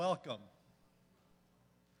welcome.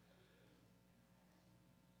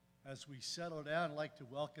 As we settle down, I'd like to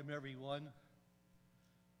welcome everyone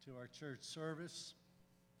to our church service.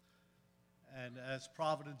 And as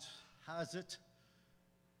Providence has it,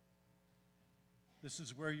 this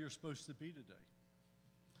is where you're supposed to be today,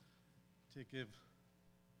 to give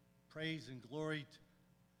praise and glory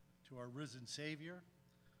to our risen Savior.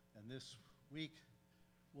 And this week,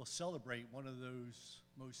 we'll celebrate one of those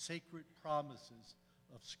most sacred promises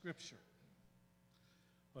of Scripture.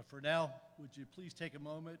 But for now, would you please take a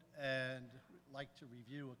moment and like to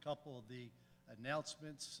review a couple of the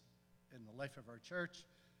announcements in the life of our church.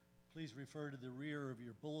 Please refer to the rear of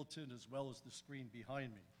your bulletin as well as the screen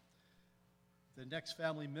behind me. The next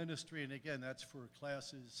family ministry, and again, that's for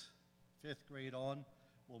classes 5th grade on,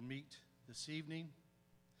 will meet this evening.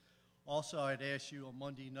 Also, I'd ask you on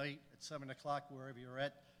Monday night at 7 o'clock, wherever you're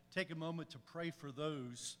at, take a moment to pray for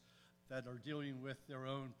those that are dealing with their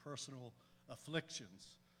own personal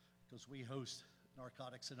afflictions, because we host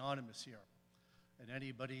Narcotics Anonymous here. And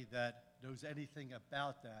anybody that knows anything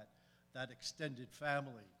about that extended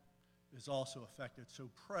family is also affected. So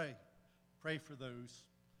pray for those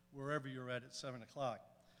wherever you're at 7 o'clock.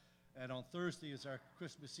 And on Thursday is our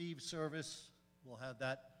Christmas Eve service. We'll have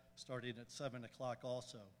that starting at 7 o'clock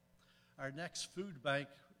also. Our next food bank,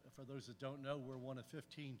 for those that don't know, we're one of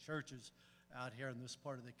 15 churches out here in this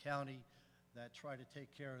part of the county that try to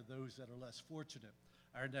take care of those that are less fortunate.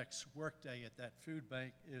 Our next work day at that food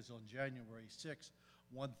bank is on January 6th,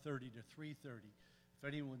 1:30 to 3:30. If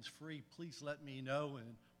anyone's free, please let me know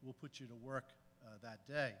and we'll put you to work that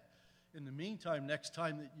day. In the meantime, next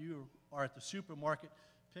time that you are at the supermarket,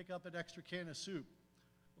 pick up an extra can of soup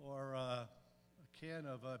or a can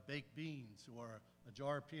of baked beans or a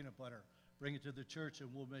jar of peanut butter. Bring it to the church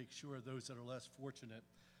and we'll make sure those that are less fortunate,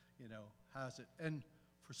 has it. And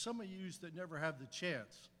for some of you that never have the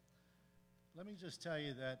chance, let me just tell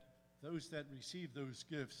you that those that receive those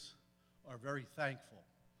gifts are very thankful.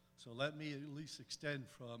 So let me at least extend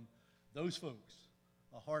from those folks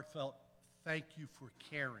a heartfelt thank you for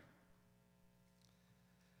caring.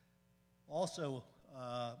 Also,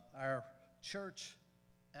 our church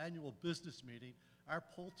annual business meeting, our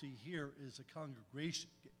Pulte here is a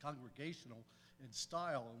congregational in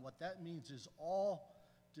style, and what that means is all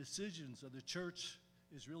decisions of the church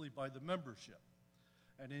is really by the membership.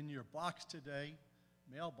 And in your box today,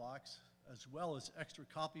 mailbox, as well as extra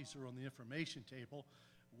copies are on the information table,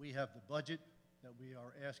 we have the budget that we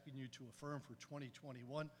are asking you to affirm for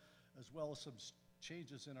 2021, as well as some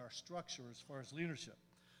changes in our structure as far as leadership.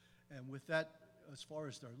 And with that, as far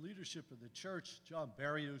as our leadership of the church, John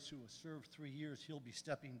Barrios, who has served 3 years, he'll be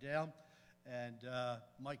stepping down, and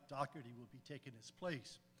Mike Doherty will be taking his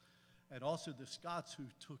place. And also the Scotts, who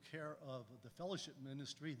took care of the fellowship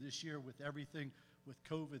ministry this year with everything with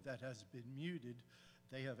COVID that has been muted,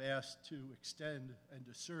 they have asked to extend and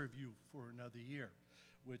to serve you for another year,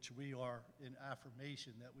 which we are in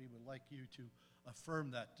affirmation that we would like you to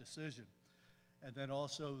affirm that decision. And then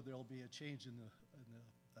also there'll be a change in the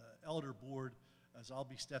elder board as I'll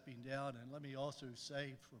be stepping down. And let me also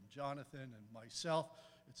say from Jonathan and myself,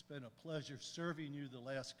 it's been a pleasure serving you the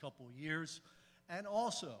last couple years. And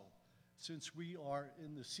also, since we are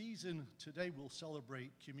in the season, today we'll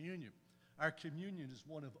celebrate communion. Our communion is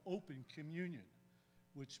one of open communion,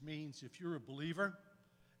 which means if you're a believer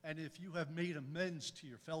and if you have made amends to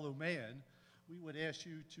your fellow man, we would ask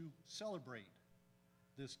you to celebrate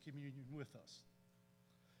this communion with us.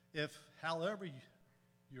 If, however,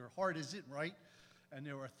 your heart isn't right and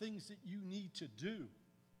there are things that you need to do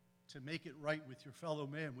to make it right with your fellow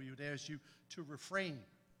man, we would ask you to refrain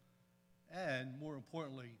and, more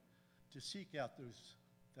importantly, to seek out those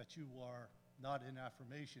that you are not in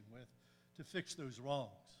affirmation with, to fix those wrongs.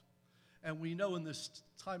 And we know in this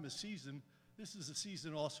time of season, this is a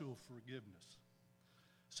season also of forgiveness.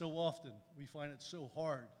 So often we find it so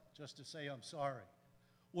hard just to say I'm sorry.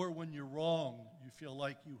 Or when you're wrong, you feel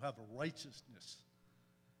like you have a righteousness.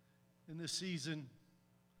 In this season,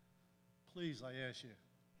 please, I ask you,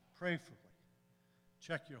 prayerfully,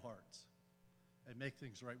 check your hearts and make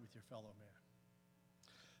things right with your fellow man.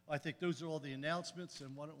 I think those are all the announcements,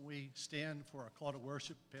 and why don't we stand for our call to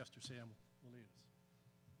worship. Pastor Sam will lead us.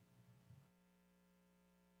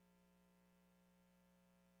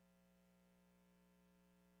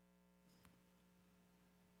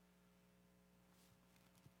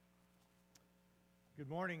 Good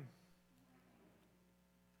morning.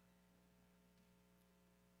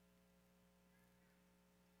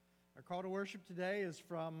 Our call to worship today is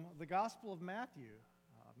from the Gospel of Matthew,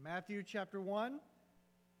 Matthew chapter 1,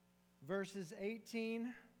 verses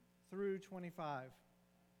 18 through 25.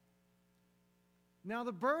 Now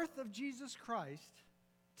the birth of Jesus Christ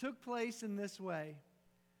took place in this way.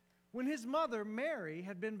 When his mother, Mary,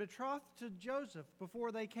 had been betrothed to Joseph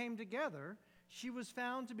before they came together, she was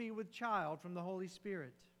found to be with child from the Holy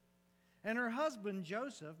Spirit. And her husband,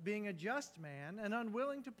 Joseph, being a just man and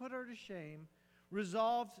unwilling to put her to shame,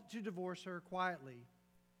 resolved to divorce her quietly.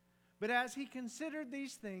 But as he considered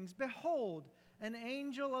these things, behold, an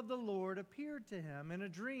angel of the Lord appeared to him in a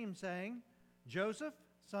dream, saying, Joseph,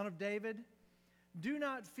 son of David, do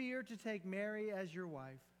not fear to take Mary as your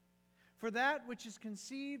wife, for that which is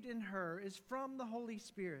conceived in her is from the Holy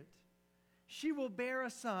Spirit. She will bear a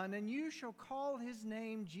son, and you shall call his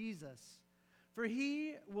name Jesus, for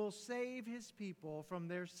he will save his people from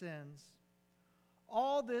their sins.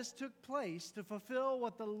 All this took place to fulfill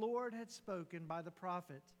what the Lord had spoken by the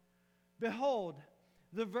prophet. Behold,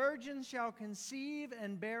 the virgin shall conceive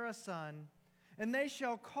and bear a son, and they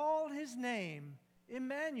shall call his name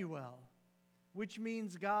Emmanuel, which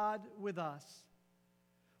means God with us.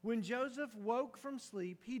 When Joseph woke from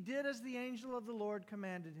sleep, he did as the angel of the Lord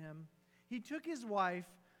commanded him. He took his wife,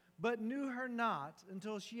 but knew her not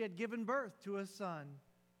until she had given birth to a son,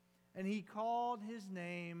 and he called his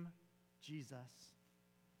name Jesus.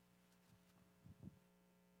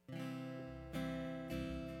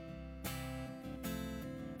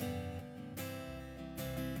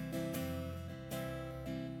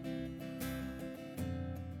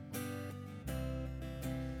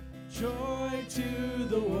 Joy to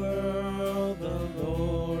the world, the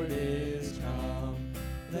Lord is come.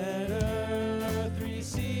 Let earth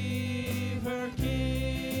receive her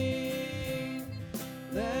King.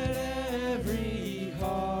 Let every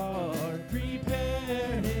heart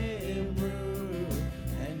prepare him room.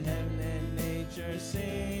 And heaven and nature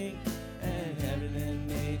sing, and heaven and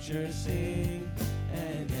nature sing,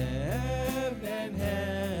 and heaven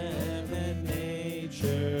and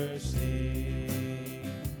nature sing.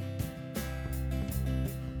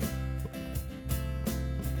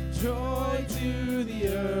 Joy to the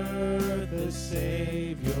earth, the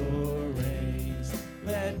Savior reigns.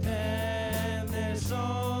 Let men their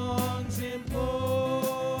songs employ,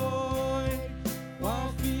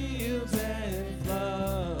 while fields and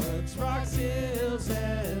floods, rocks, hills,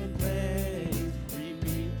 and plains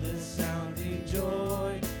repeat the sounding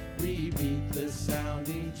joy, repeat the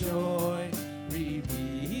sounding joy,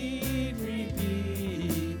 repeat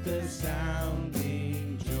the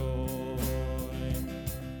sounding joy.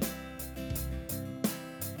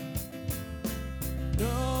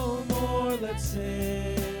 No more let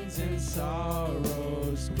sins and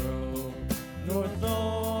sorrows grow, nor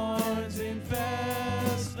thorns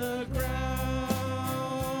infest the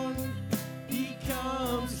ground. He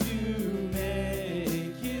comes to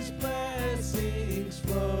make his blessings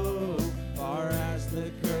flow, far as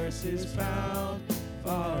the curse is found,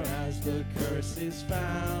 far as the curse is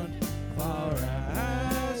found, far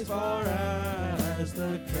as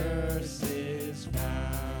the curse is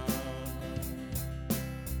found.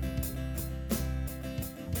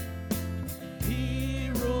 He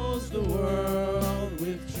rules the world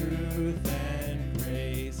with truth and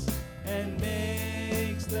grace, and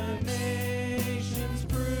makes the nations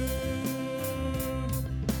prove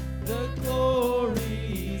the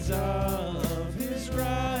glories of his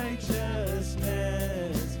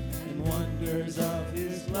righteousness, and wonders of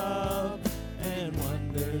his love, and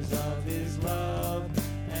wonders of his love,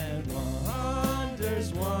 and wonders of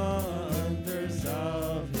his love.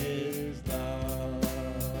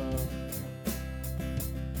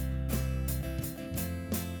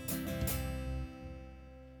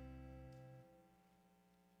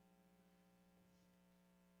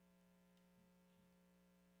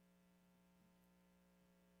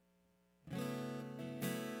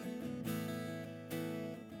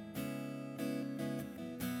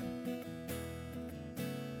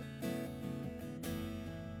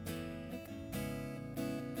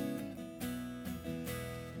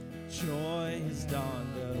 Joy has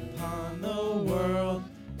dawned upon the world,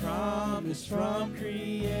 promised from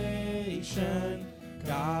creation.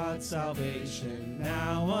 God's salvation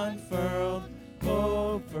now unfurled,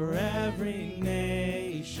 hope for every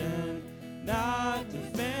nation. Not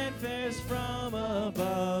with fanfares from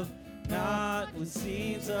above, not with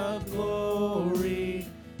scenes of glory,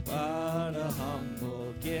 but a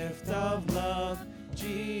humble gift of love,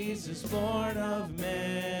 Jesus born of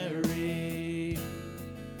Mary.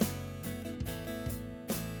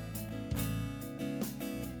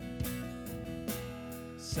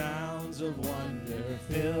 Sounds of wonder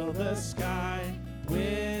fill the sky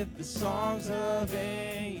with the songs of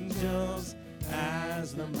angels,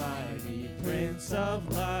 as the mighty Prince of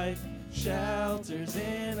Life shelters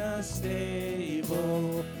in a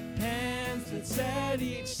stable. Hands that set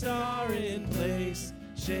each star in place,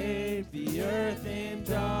 shape the earth in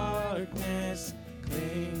darkness.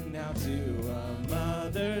 Cling now to a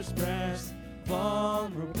mother's breast,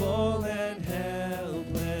 vulnerable and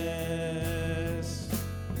helpless.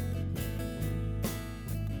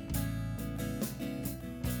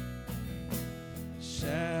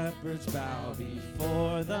 Shepherds bow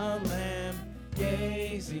before the Lamb,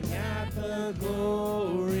 gazing at the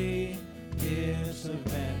glory. Gifts of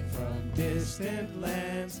men from distant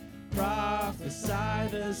lands prophesy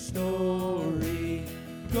the story.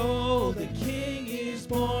 Gold, the King is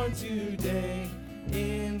born today.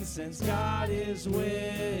 Incense, God is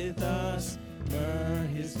with us. Myrrh,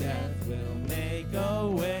 his death will make a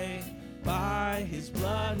way. By his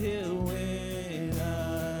blood he'll win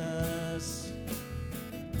us.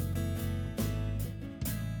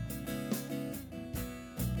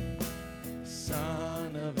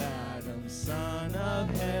 Son of Adam, son of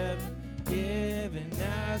heaven, given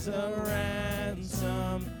as a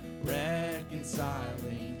ransom,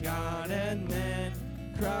 reconciling God and man,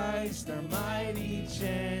 Christ our mighty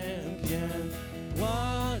champion.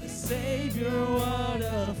 What a Savior, what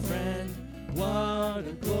a friend, what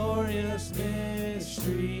a glorious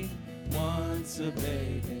mystery. Once a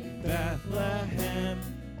babe in Bethlehem,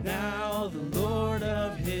 now the Lord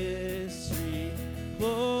of history.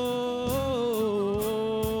 Gloria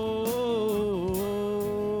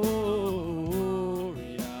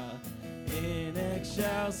in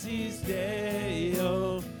excelsis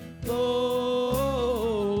Deo. Gloria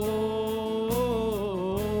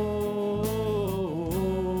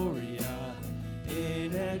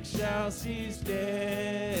in excelsis Deo.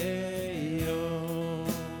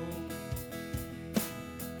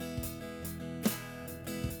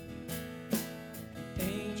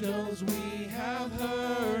 Angels we have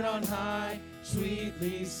heard on high,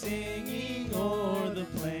 sweetly singing o'er the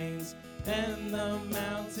plains, and the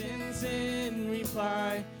mountains in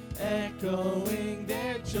reply, echoing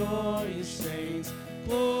their joyous strains.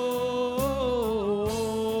 Gloria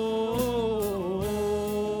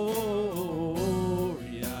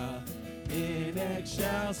in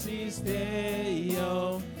excelsis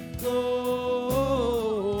Deo. Gloria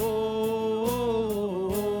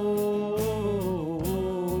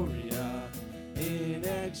in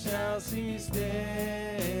excelsis Deo.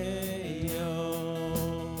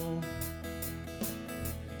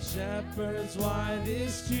 Shepherds, why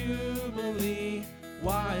this jubilee?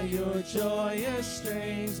 Why your joyous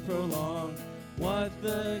strains prolong? What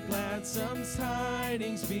the gladsome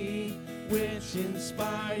tidings be, which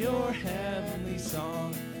inspire your heavenly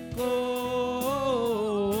song? Gloria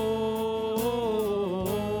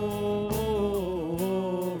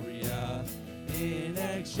in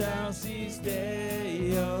excelsis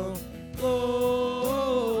Deo. Gloria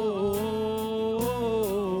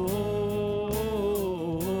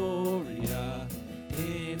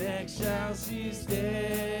in excelsis Deo.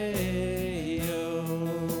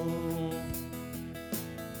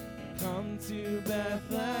 Come to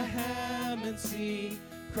Bethlehem and see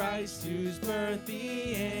Christ, whose birth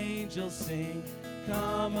the angels sing.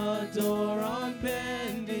 Come adore on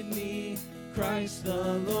bended knee Christ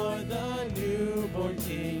the Lord, the newborn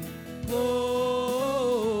King. Gloria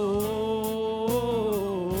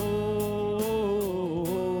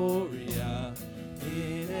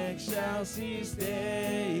in excelsis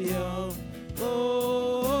Deo. Gloria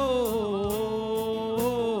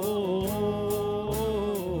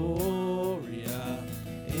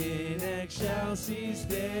in excelsis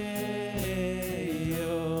Deo.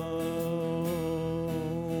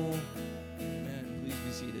 Amen. Please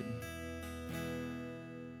be seated.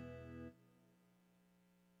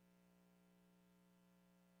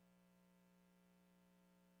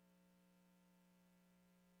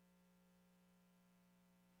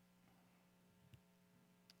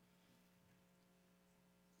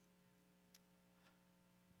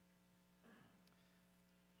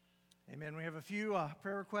 Amen. We have a few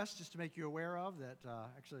prayer requests just to make you aware of that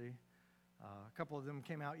actually a couple of them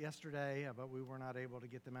came out yesterday, but we were not able to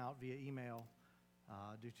get them out via email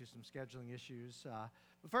due to some scheduling issues.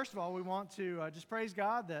 But first of all, we want to just praise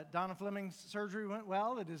God that Donna Fleming's surgery went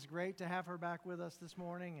well. It is great to have her back with us this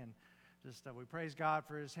morning, and just we praise God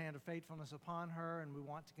for his hand of faithfulness upon her, and we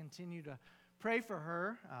want to continue to pray for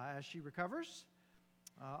her as she recovers.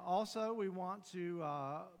 Also, we want to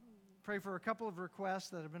pray for a couple of requests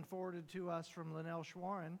that have been forwarded to us from Linnell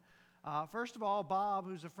Schwarren. First of all, Bob,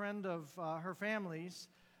 who's a friend of her family's,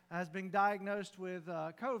 has been diagnosed with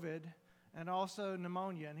COVID and also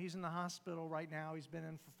pneumonia, and he's in the hospital right now. He's been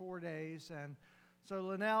in for 4 days, and so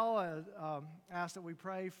Linnell asked that we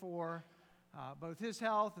pray for both his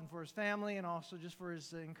health and for his family, and also just for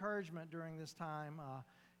his encouragement during this time.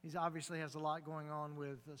 He obviously has a lot going on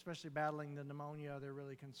with, especially battling the pneumonia. They're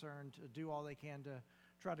really concerned to do all they can to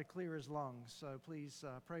try to clear his lungs. So please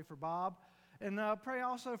pray for Bob. And pray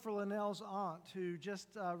also for Linnell's aunt, who just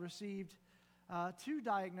received 2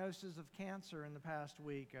 diagnoses of cancer in the past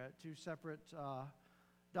week, 2 separate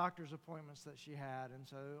doctor's appointments that she had. And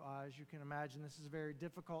so, as you can imagine, this is a very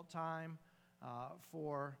difficult time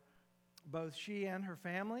for both she and her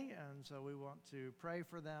family. And so we want to pray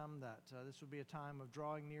for them that this will be a time of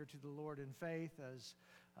drawing near to the Lord in faith as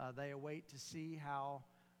they await to see how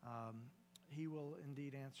He will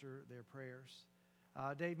indeed answer their prayers.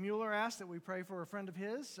 Dave Mueller asked that we pray for a friend of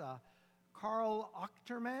his, Carl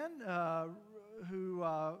Ochterman, who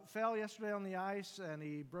fell yesterday on the ice and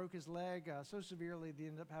he broke his leg so severely that he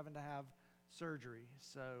ended up having to have surgery.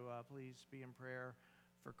 So please be in prayer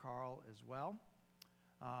for Carl as well.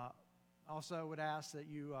 Also would ask that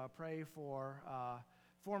you pray for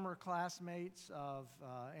former classmates of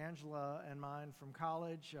Angela and mine from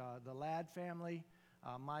college, the Ladd family.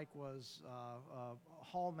 Mike was a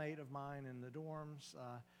hallmate of mine in the dorms.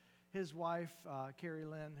 His wife, Carrie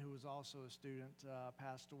Lynn, who was also a student,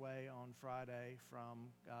 passed away on Friday from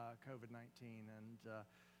COVID-19, and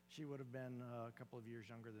she would have been a couple of years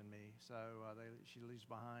younger than me. So she leaves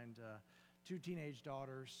behind 2 teenage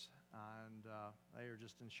daughters, and they are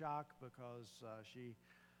just in shock because she,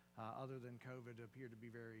 other than COVID, appeared to be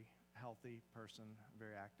very healthy person,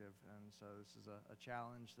 very active. And so this is a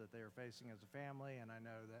challenge that they are facing as a family, and I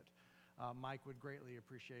know that Mike would greatly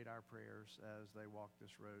appreciate our prayers as they walk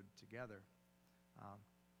this road together.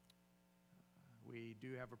 We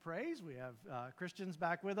do have a praise. We have Christians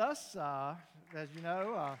back with us. As you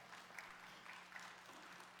know,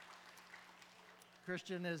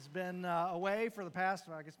 Christian has been away for the past,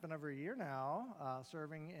 I guess it's been over a year now,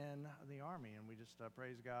 serving in the Army. And we just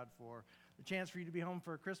praise God for the chance for you to be home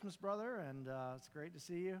for Christmas, brother. And it's great to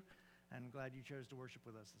see you. And glad you chose to worship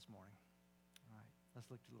with us this morning. All right,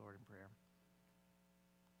 let's look to the Lord in prayer.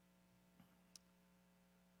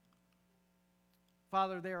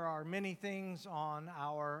 Father, there are many things on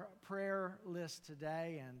our prayer list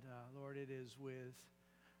today. And Lord, it is with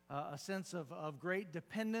a sense of great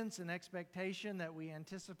dependence and expectation that we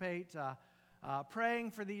anticipate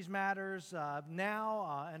praying for these matters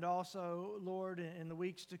now and also, Lord, in the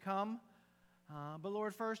weeks to come. But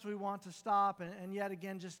Lord, first we want to stop and yet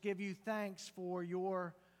again just give you thanks for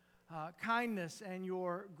your kindness and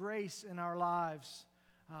your grace in our lives.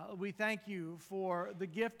 We thank you for the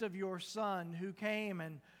gift of your Son who came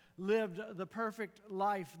and lived the perfect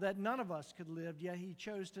life that none of us could live, yet he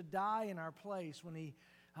chose to die in our place when he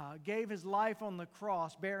gave his life on the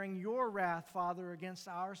cross, bearing your wrath, Father, against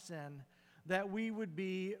our sin, that we would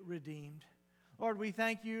be redeemed. Lord, we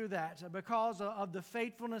thank you that because of the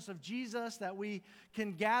faithfulness of Jesus, that we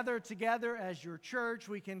can gather together as your church.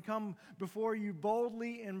 We can come before you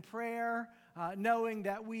boldly in prayer, knowing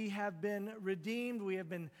that we have been redeemed. We have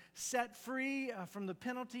been set free from the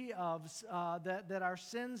penalty of that our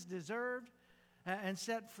sins deserved, and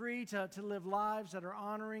set free to live lives that are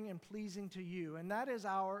honoring and pleasing to you. And that is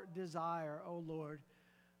our desire, O Lord,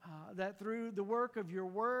 that through the work of your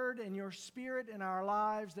word and your spirit in our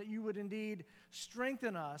lives, that you would indeed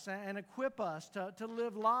strengthen us and equip us to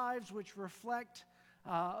live lives which reflect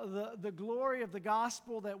the glory of the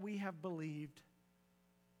gospel that we have believed.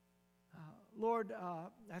 Lord,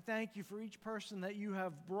 I thank you for each person that you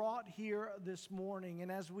have brought here this morning.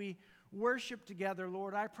 And as we worship together,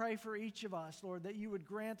 Lord, I pray for each of us, Lord, that you would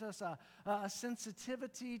grant us a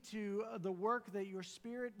sensitivity to the work that your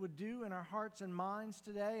Spirit would do in our hearts and minds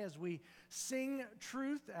today as we sing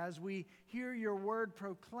truth, as we hear your word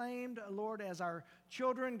proclaimed, Lord, as our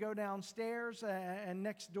children go downstairs and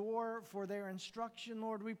next door for their instruction,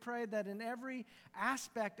 Lord, we pray that in every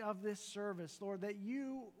aspect of this service, Lord, that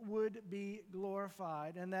you would be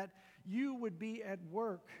glorified and that you would be at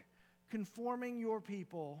work conforming your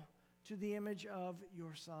people to the image of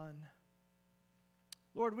your Son.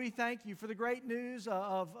 Lord, we thank you for the great news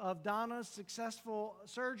of Donna's successful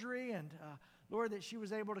surgery, and Lord, that she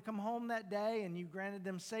was able to come home that day and you granted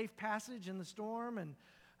them safe passage in the storm. And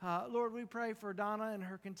Lord, we pray for Donna and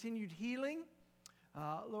her continued healing.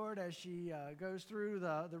 Lord, as she goes through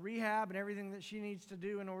the rehab and everything that she needs to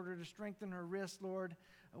do in order to strengthen her wrist, Lord,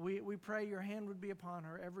 we pray your hand would be upon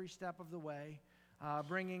her every step of the way,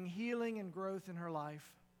 bringing healing and growth in her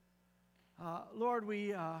life. Lord,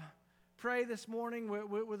 we pray this morning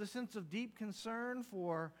with a sense of deep concern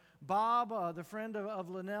for Bob, the friend of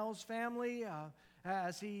Linnell's family,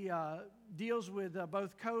 as he deals with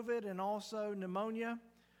both COVID and also pneumonia.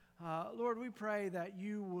 Lord, we pray that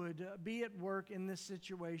you would be at work in this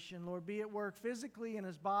situation. Lord, be at work physically in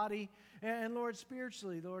his body and, Lord,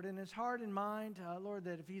 spiritually, Lord, in his heart and mind. Lord,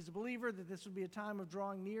 that if he's a believer, that this would be a time of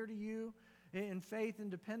drawing near to you in faith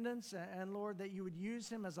and dependence. And, Lord, that you would use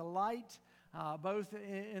him as a light, both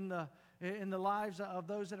in the lives of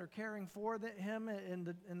those that are caring for him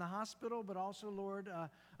in the hospital, but also, Lord,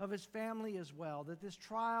 of his family as well. That this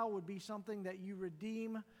trial would be something that you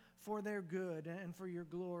redeem for their good and for your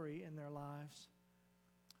glory in their lives.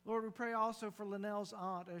 Lord, we pray also for Linnell's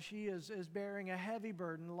aunt as she is bearing a heavy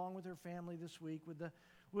burden along with her family this week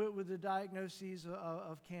with the diagnoses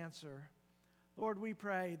of cancer. Lord, we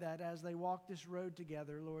pray that as they walk this road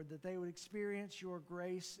together, Lord, that they would experience your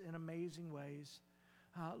grace in amazing ways.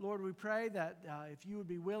 Lord, we pray that if you would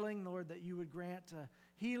be willing, Lord, that you would grant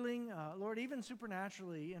healing, Lord, even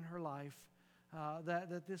supernaturally in her life.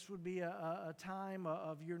 That this would be a time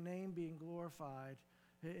of your name being glorified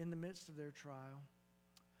in the midst of their trial.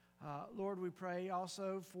 Lord, we pray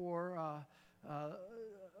also for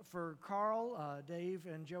Carl, Dave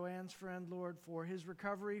and Joanne's friend, Lord, for his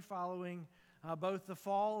recovery following both the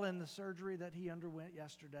fall and the surgery that he underwent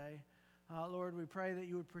yesterday. Lord, we pray that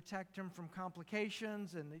you would protect him from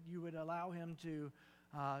complications and that you would allow him to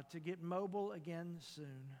get mobile again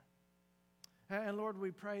soon. And Lord,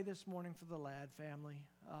 we pray this morning for the Ladd family.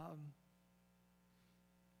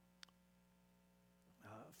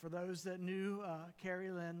 For those that knew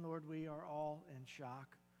Carrie Lynn, Lord, we are all in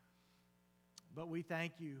shock. But we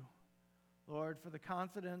thank you, Lord, for the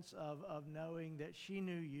confidence of knowing that she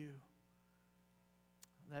knew you,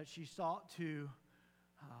 that she sought to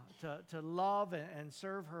love and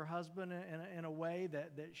serve her husband in a way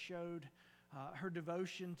that showed her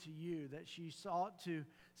devotion to you, that she sought to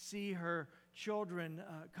see her children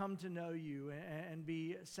come to know you and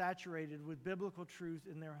be saturated with biblical truth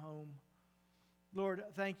in their home. Lord,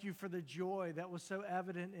 thank you for the joy that was so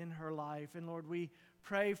evident in her life. And Lord, we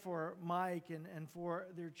pray for Mike and for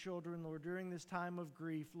their children, Lord, during this time of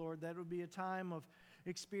grief, Lord, that it would be a time of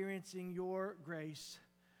experiencing your grace.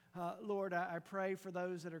 Lord, I pray for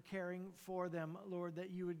those that are caring for them, Lord,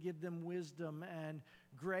 that you would give them wisdom and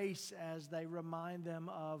grace as they remind them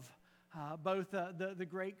of both the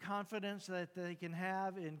great confidence that they can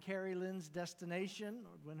have in Carrie Lynn's destination.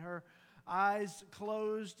 When her eyes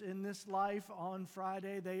closed in this life on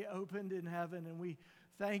Friday, they opened in heaven, and we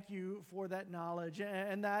thank you for that knowledge.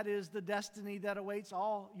 And that is the destiny that awaits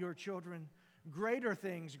all your children. Greater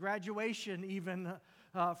things, graduation even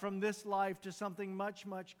from this life to something much,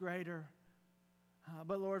 much greater.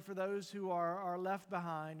 But Lord, for those who are left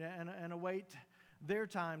behind and await their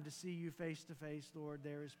time to see you face to face, Lord,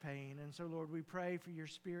 there is pain. And so, Lord, we pray for your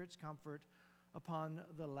Spirit's comfort upon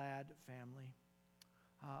the Ladd family.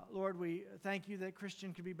 Lord, we thank you that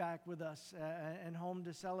Christian could be back with us and home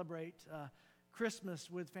to celebrate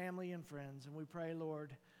Christmas with family and friends. And we pray,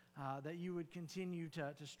 Lord, that you would continue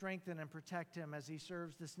to strengthen and protect him as he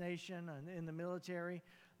serves this nation and in the military.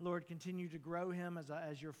 Lord, continue to grow him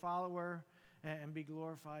as your follower and be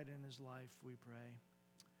glorified in his life, we pray.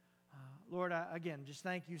 Lord, again, just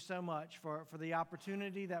thank you so much for the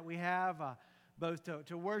opportunity that we have both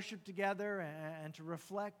to worship together and to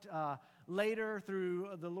reflect later through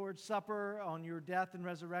the Lord's Supper on your death and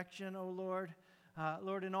resurrection, O Lord.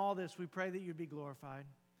 Lord, in all this, we pray that you'd be glorified.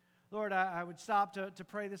 Lord, I would stop to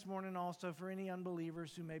pray this morning also for any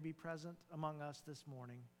unbelievers who may be present among us this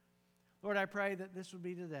morning. Lord, I pray that this would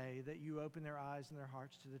be the day that you open their eyes and their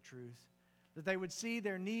hearts to the truth, that they would see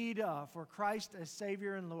their need for Christ as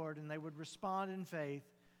Savior and Lord, and they would respond in faith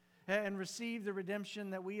and receive the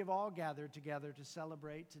redemption that we have all gathered together to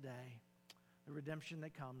celebrate today, the redemption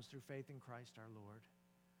that comes through faith in Christ our Lord.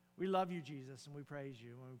 We love you, Jesus, and we praise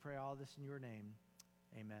you, and we pray all this in your name.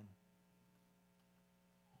 Amen.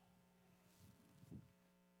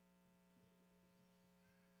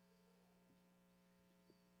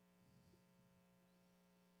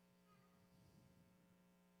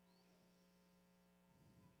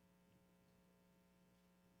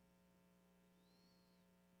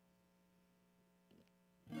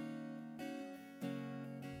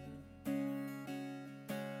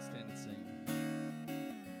 Stand and sing.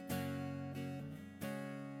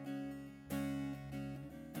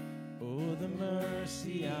 Oh, the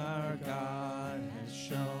mercy our God has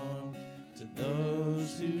shown to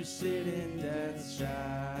those who sit in death's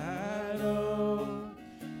shadow.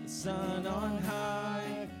 The sun on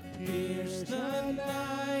high pierced the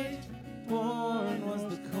night, born was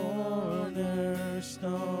the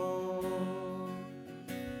cornerstone.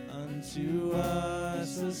 Unto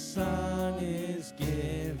us a son is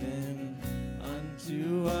given,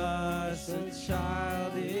 unto us a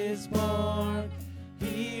child is born.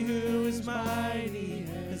 He who is mighty,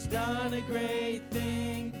 has done a great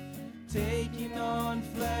thing, taking on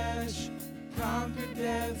flesh, conquered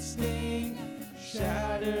death's sting,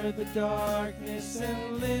 shattered the darkness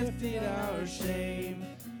and lifted our shame.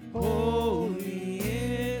 Holy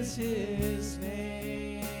is his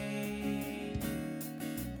name.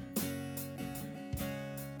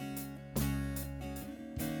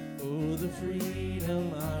 Oh, the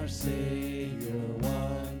freedom our Savior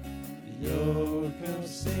won. The yoke of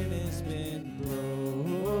sin has been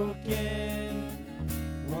broken.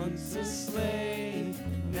 Once a slave,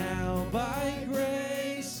 now by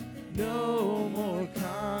grace, no more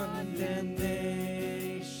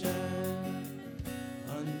condemnation.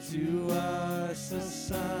 Unto us a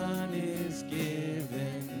Son is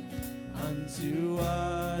given, unto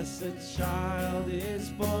us a child is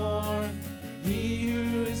born. He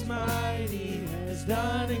who is mighty has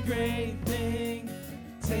done a great thing,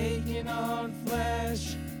 taken on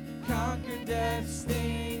flesh, conquered death's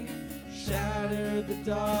sting, shattered the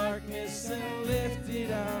darkness and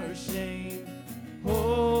lifted our shame.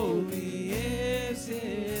 Holy is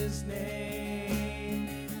his name.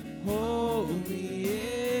 Holy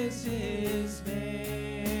is his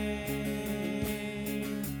name.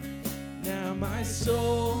 Now my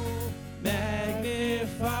soul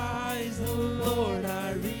magnifies the Lord.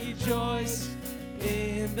 I rejoice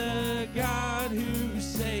in the God who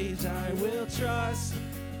saves. I will trust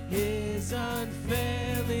his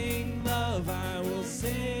unfailing love. I will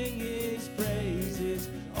sing his praises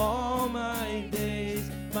all my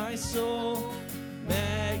days. My soul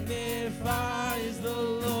magnifies the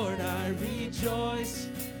Lord. I rejoice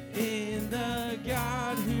in the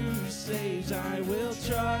God who saves. I will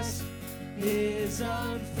trust his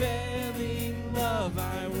unfailing love.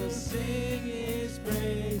 I will sing his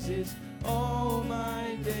praises all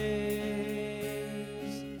my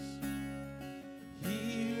days.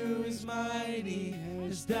 He who is mighty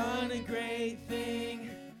has done a great thing,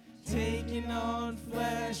 taken on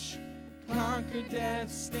flesh, conquered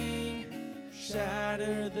death's sting,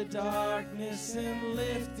 shattered the darkness and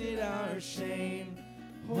lifted our shame.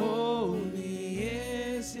 Holy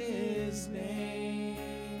is his name.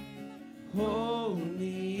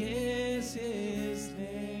 Holy is his name.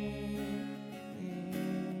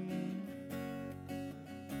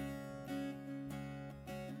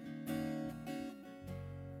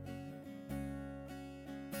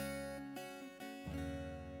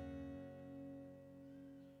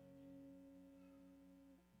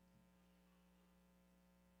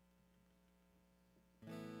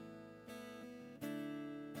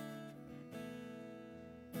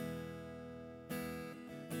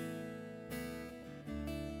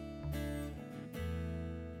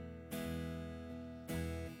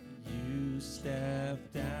 Step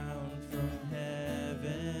down from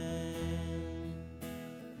heaven,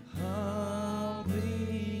 humbly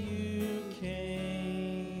you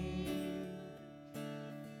came,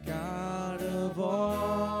 God of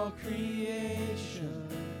all creation,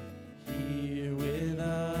 here with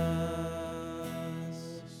us,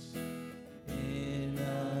 in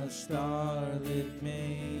a starlit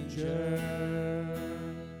manger.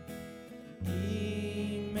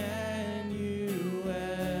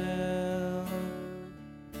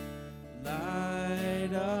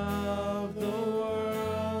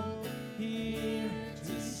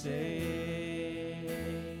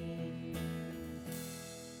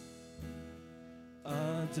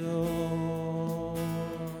 Adore.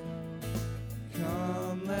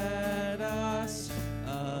 Come, let us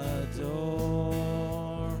adore.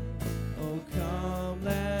 Oh, come,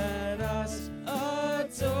 let us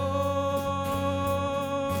adore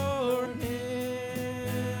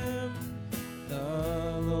him,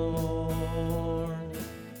 the Lord.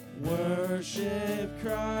 Worship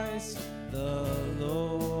Christ, the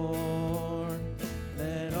Lord.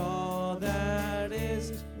 Let all that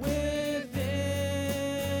is within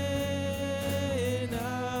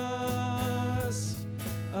us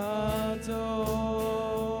adore.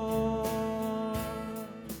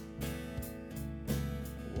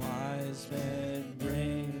 Wise men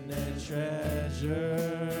bring their treasures,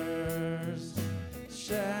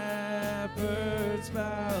 shepherds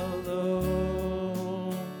bow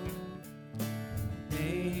low,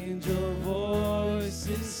 angel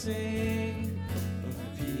voices sing of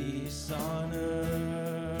peace on earth.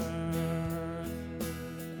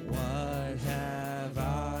 What have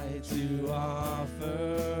I to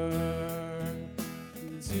offer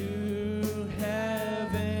to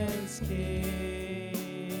heaven's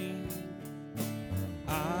King?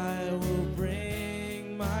 I will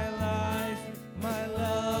bring my life, my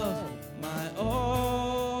love, my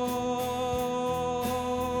all.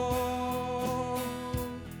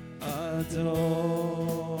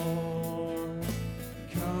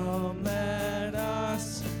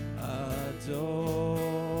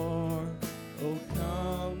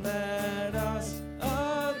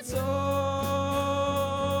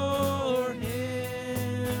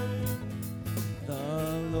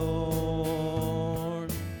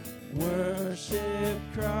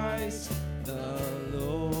 Christ the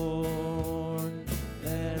Lord.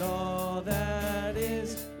 Let all that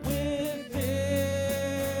is within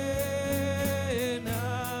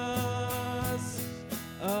us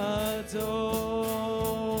adore.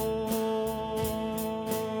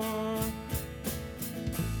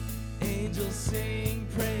 Angels sing,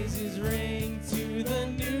 praises ring to the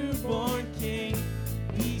newborn King.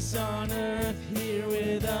 Peace on earth here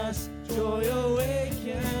with us, joy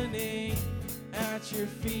awakening. At your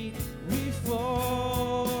feet we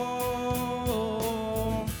fall.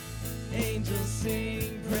 Angels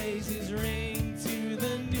sing, praises ring to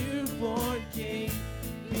the newborn King.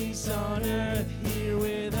 Peace on earth here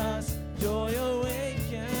with us, joy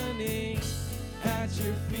awakening. At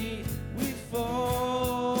your feet we fall.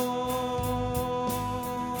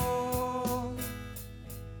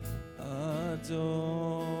 Adore.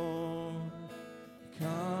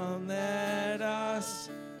 Come, let us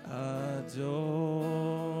adore.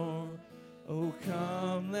 Oh,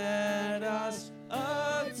 come, let us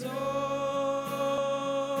adore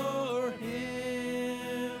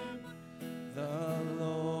Him, the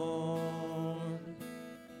Lord.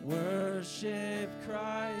 Worship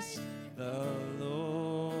Christ, the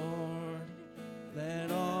Lord.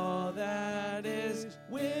 Let all that is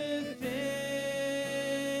within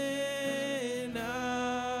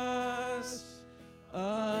us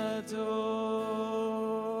adore.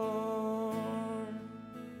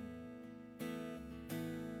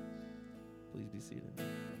 Please be seated.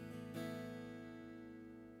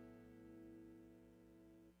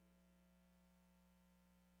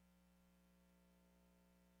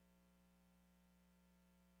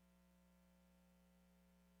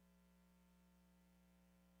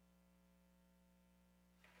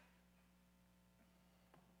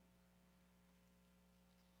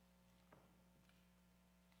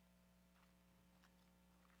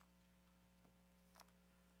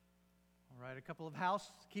 All right, a couple of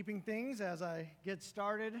housekeeping things as I get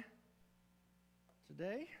started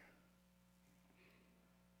today.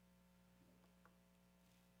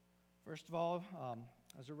 First of all,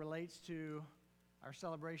 as it relates to our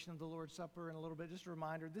celebration of the Lord's Supper in a little bit, just a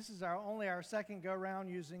reminder, this is only our second go-round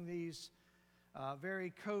using these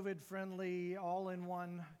very COVID-friendly,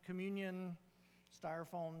 all-in-one communion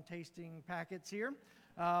styrofoam tasting packets here.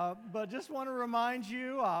 But just want to remind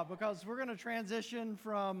you, because we're going to transition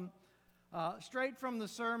from straight from the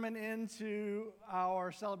sermon into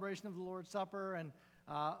our celebration of the Lord's Supper, and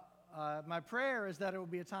my prayer is that it will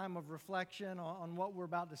be a time of reflection on what we're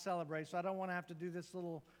about to celebrate, so I don't want to have to do this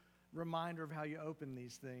little reminder of how you open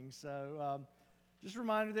these things. So just a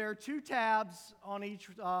reminder, there are two tabs on each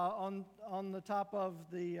on the top of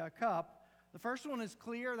the cup. The first one is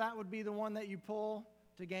clear. That would be the one that you pull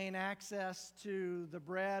to gain access to the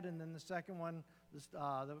bread, and then the second one,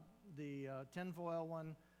 the tinfoil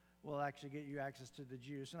one, will actually get you access to the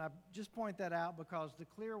juice. And I just point that out because the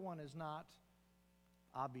clear one is not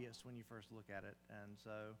obvious when you first look at it. And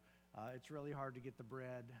so it's really hard to get the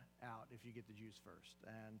bread out if you get the juice first.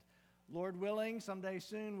 And Lord willing, someday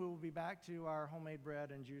soon we will be back to our homemade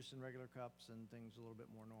bread and juice in regular cups and things a little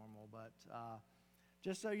bit more normal. But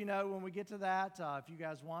just so you know, when we get to that, if you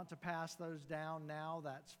guys want to pass those down now,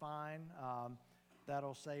 that's fine.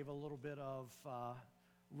 That'll save a little bit of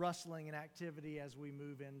rustling and activity as we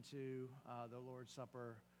move into the Lord's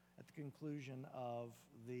Supper at the conclusion of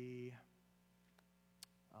the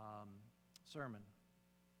sermon.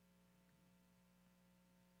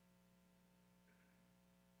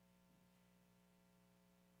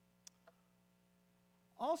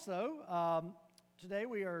 Also, today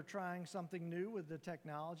we are trying something new with the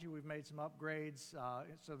technology. We've made some upgrades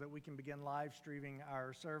so that we can begin live streaming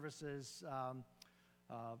our services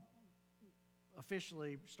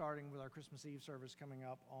officially starting with our Christmas Eve service coming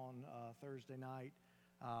up on Thursday night.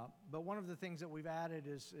 But one of the things that we've added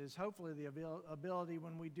is hopefully the ability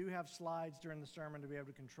when we do have slides during the sermon to be able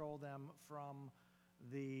to control them from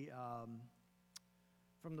the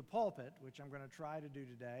pulpit, which I'm going to try to do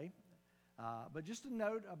today. But just a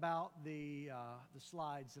note about the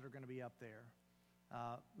slides that are going to be up there.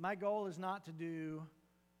 My goal is not to do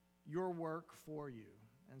your work for you.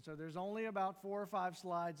 And so there's only about 4 or 5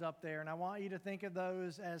 slides up there, and I want you to think of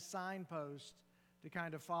those as signposts to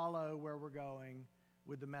kind of follow where we're going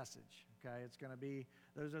with the message. Okay, it's going to be,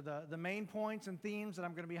 those are the main points and themes that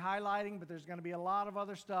I'm going to be highlighting, but there's going to be a lot of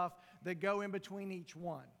other stuff that go in between each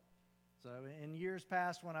one. So in years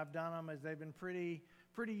past when I've done them, they've been pretty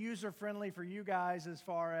user-friendly for you guys as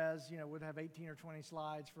far as, we'd have 18 or 20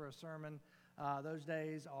 slides for a sermon. Those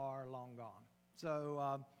days are long gone.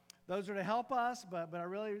 So those are to help us, but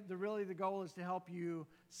the goal is to help you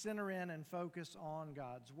center in and focus on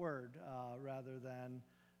God's Word rather than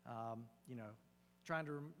trying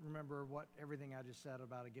to remember what everything I just said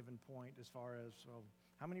about a given point as far as, well,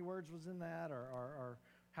 how many words was in that, or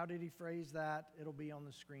how did he phrase that? It'll be on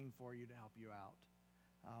the screen for you to help you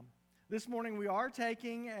out. This morning we are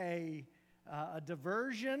taking a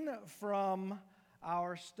diversion from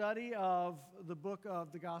our study of the book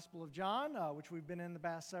of the Gospel of John, which we've been in the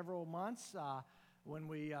past several months. When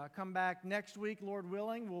we come back next week, Lord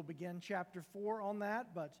willing, we'll begin chapter 4 on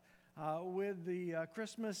that. But with the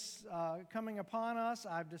Christmas coming upon us,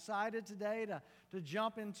 I've decided today to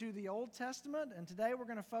jump into the Old Testament. And today we're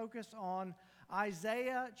going to focus on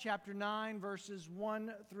Isaiah chapter 9, verses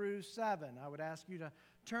 1 through 7. I would ask you to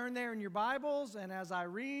turn there in your Bibles, and as I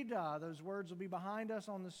read, those words will be behind us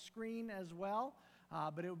on the screen as well.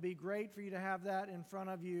 But it would be great for you to have that in front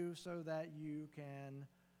of you so that you can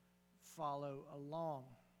follow along.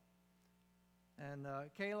 And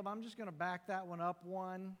Caleb, I'm just going to back that one up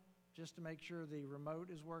one, just to make sure the remote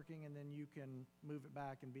is working, and then you can move it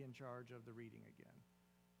back and be in charge of the reading again.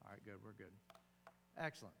 All right, good, we're good.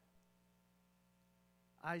 Excellent.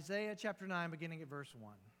 Isaiah chapter 9, beginning at verse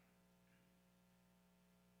 1.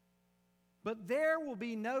 But there will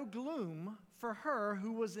be no gloom for her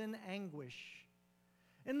who was in anguish.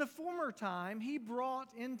 In the former time, he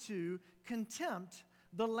brought into contempt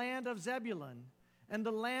the land of Zebulun and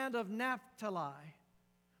the land of Naphtali.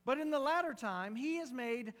 But in the latter time, he has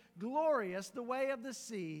made glorious the way of the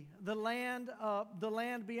sea, the land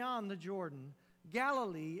beyond the Jordan,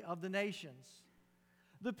 Galilee of the nations.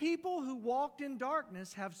 The people who walked in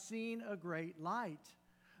darkness have seen a great light.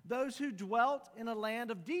 Those who dwelt in a land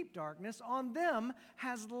of deep darkness, on them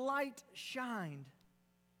has light shined.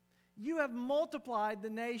 You have multiplied the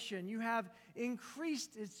nation. You have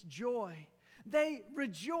increased its joy. They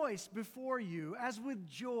rejoice before you as with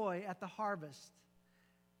joy at the harvest,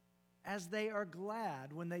 as they are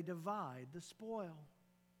glad when they divide the spoil.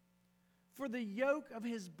 For the yoke of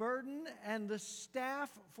his burden and the staff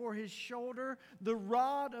for his shoulder, the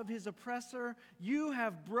rod of his oppressor, you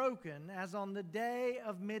have broken as on the day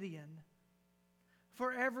of Midian.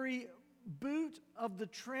 For every boot of the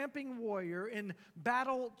tramping warrior in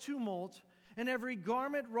battle tumult and every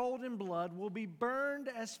garment rolled in blood will be burned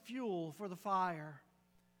as fuel for the fire.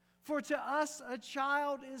 For to us a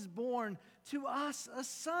child is born, to us a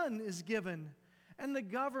son is given, and the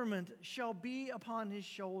government shall be upon his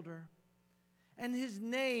shoulder. And his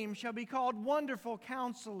name shall be called Wonderful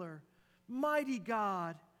Counselor, Mighty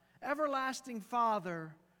God, Everlasting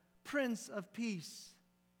Father, Prince of Peace.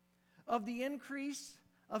 Of the increase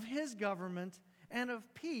of his government and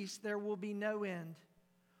of peace there will be no end.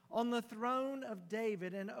 On the throne of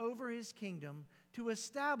David and over his kingdom, to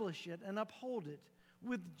establish it and uphold it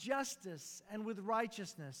with justice and with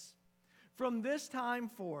righteousness, from this time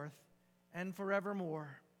forth and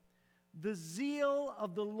forevermore. The zeal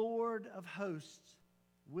of the Lord of hosts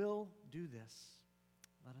will do this.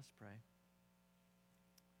 Let us pray.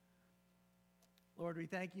 Lord, we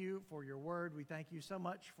thank you for your word. We thank you so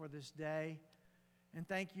much for this day. And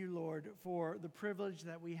thank you, Lord, for the privilege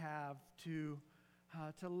that we have to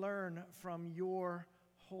learn from your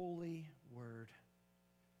holy word,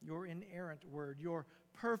 your inerrant word, your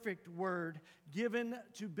perfect word given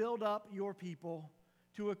to build up your people,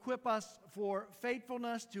 to equip us for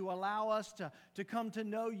faithfulness, to allow us to come to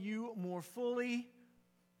know you more fully,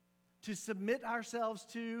 to submit ourselves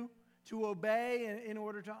to obey in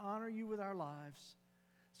order to honor you with our lives.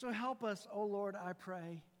 So help us, O Lord, I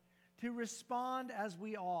pray, to respond as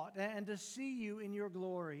we ought and to see you in your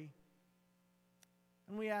glory.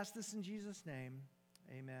 And we ask this in Jesus' name.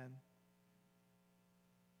 Amen.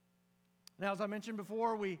 Now, as I mentioned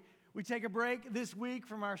before, we take a break this week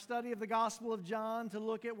from our study of the Gospel of John to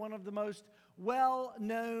look at one of the most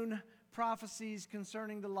well-known prophecies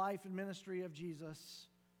concerning the life and ministry of Jesus,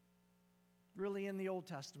 really in the Old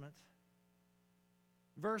Testament.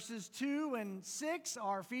 Verses 2 and 6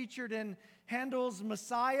 are featured in Handel's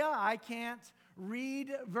Messiah. I can't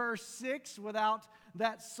read verse 6 without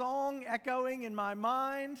that song echoing in my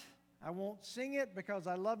mind. I won't sing it because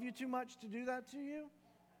I love you too much to do that to you.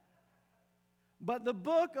 But the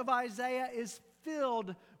book of Isaiah is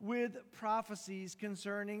filled with prophecies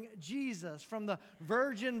concerning Jesus, from the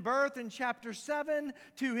virgin birth in chapter 7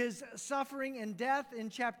 to his suffering and death in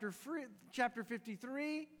chapter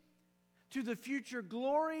 53, to the future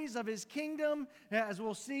glories of his kingdom, as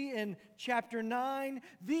we'll see in chapter 9.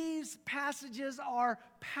 These passages are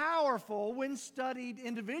powerful when studied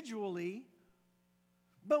individually,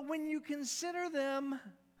 but when you consider them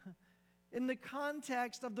in the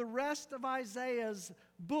context of the rest of Isaiah's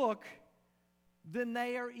book, then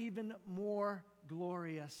they are even more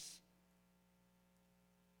glorious.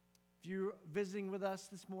 If you're visiting with us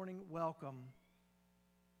this morning, welcome.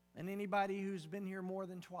 And anybody who's been here more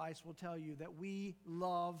than twice will tell you that we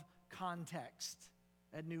love context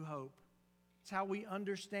at New Hope. It's how we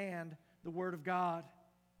understand the Word of God.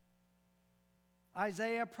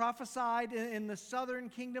 Isaiah prophesied in the southern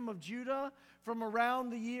kingdom of Judah from around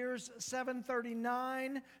the years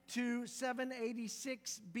 739 to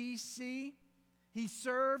 786 BC. He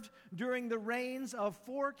served during the reigns of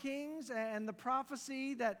 4 kings, and the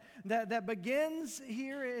prophecy that begins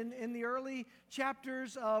here in the early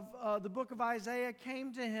chapters of the book of Isaiah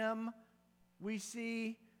came to him, we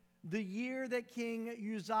see, the year that King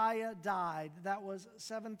Uzziah died. That was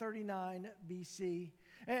 739 BC.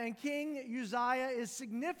 And King Uzziah is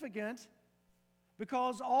significant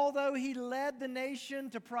because although he led the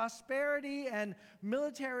nation to prosperity and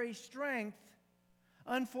military strength,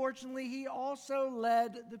 unfortunately, he also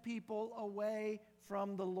led the people away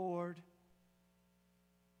from the Lord.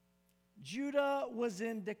 Judah was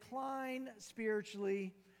in decline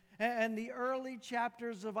spiritually, and the early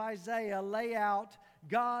chapters of Isaiah lay out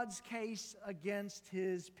God's case against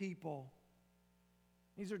His people.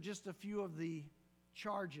 These are just a few of the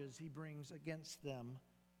charges he brings against them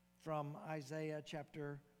from Isaiah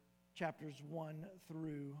chapters 1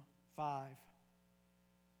 through 5.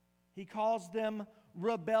 He calls them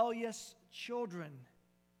rebellious children,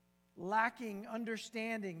 lacking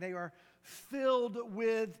understanding. They are filled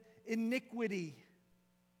with iniquity.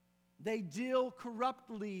 They deal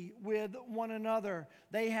corruptly with one another.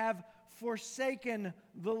 They have forsaken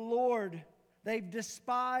the Lord. They've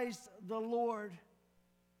despised the Lord.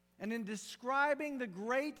 And in describing the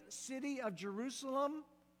great city of Jerusalem,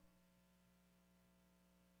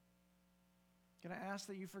 can I ask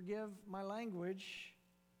that you forgive my language?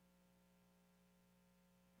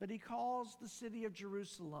 But he calls the city of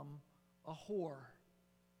Jerusalem a whore.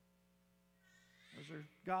 Those are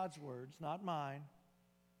God's words, not mine.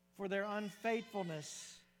 For their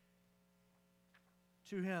unfaithfulness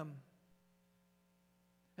to Him.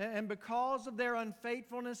 And because of their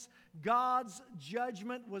unfaithfulness, God's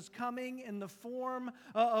judgment was coming in the form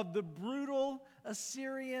of the brutal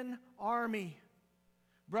Assyrian army.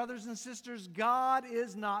 Brothers and sisters, God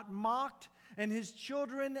is not mocked, and His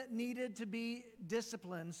children needed to be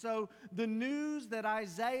disciplined. So the news that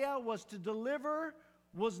Isaiah was to deliver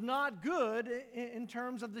was not good in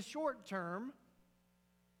terms of the short term.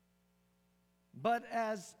 But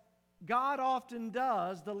as God often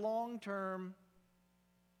does, the long term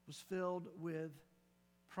was filled with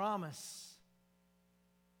promise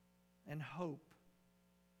and hope.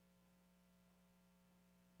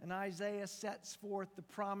 And Isaiah sets forth the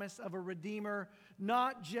promise of a Redeemer,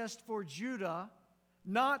 not just for Judah,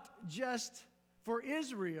 not just for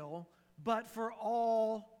Israel, but for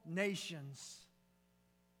all nations.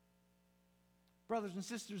 Brothers and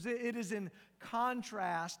sisters, it is in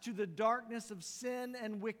contrast to the darkness of sin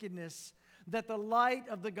and wickedness that the light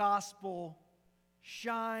of the gospel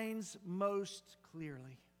shines most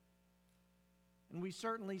clearly. And we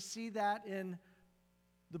certainly see that in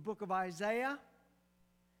the book of Isaiah.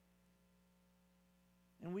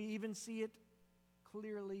 And we even see it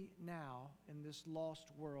clearly now in this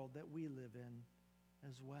lost world that we live in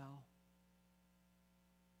as well.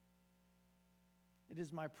 It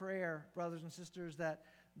is my prayer, brothers and sisters, that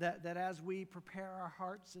as we prepare our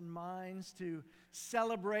hearts and minds to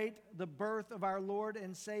celebrate the birth of our Lord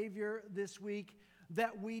and Savior this week,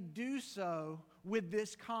 that we do so with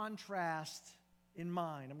this contrast in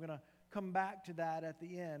mind. I'm going to come back to that at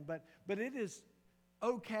the end. But it is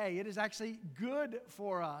okay. It is actually good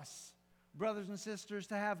for us, brothers and sisters,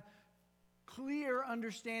 to have clear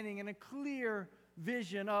understanding and a clear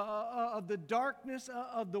vision of the darkness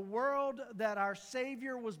of the world that our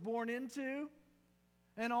Savior was born into,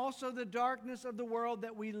 and also the darkness of the world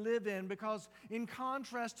that we live in, because in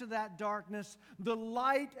contrast to that darkness, the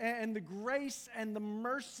light and the grace and the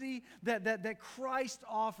mercy that Christ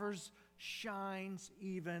offers shines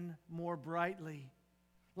even more brightly.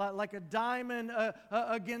 Like a diamond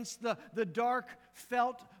against the dark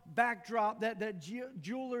felt backdrop that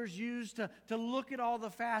jewelers use to look at all the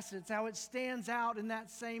facets, how it stands out in that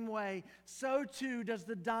same way, so too does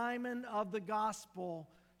the diamond of the gospel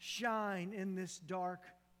shine in this dark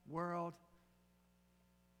world.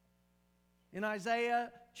 In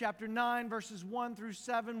Isaiah chapter 9, verses 1 through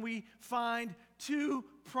 7, we find two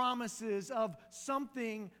promises of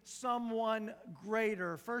someone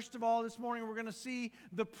greater. First of all, this morning we're going to see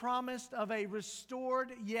the promise of a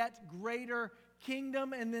restored yet greater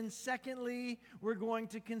kingdom. And then secondly, we're going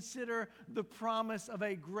to consider the promise of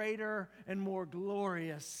a greater and more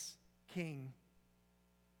glorious king.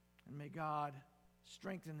 And may God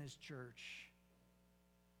strengthen His church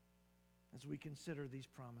as we consider these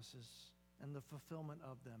promises. and the fulfillment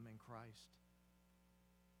of them in Christ.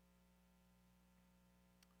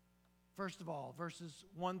 First of all, verses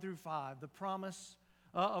 1 through 5, the promise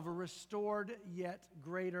of a restored yet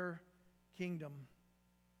greater kingdom.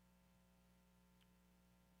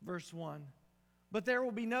 Verse 1, but there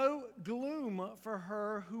will be no gloom for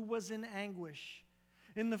her who was in anguish.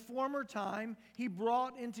 In the former time, he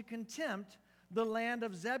brought into contempt the land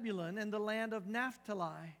of Zebulun and the land of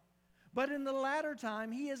Naphtali. But in the latter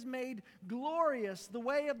time, he has made glorious the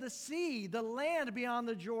way of the sea, the land beyond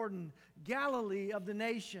the Jordan, Galilee of the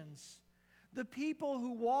nations. The people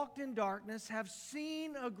who walked in darkness have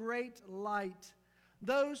seen a great light.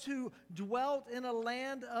 Those who dwelt in a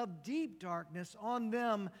land of deep darkness, on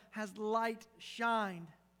them has light shined.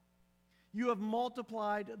 You have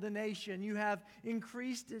multiplied the nation. You have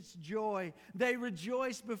increased its joy. They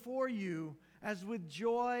rejoice before you as with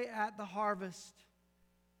joy at the harvest,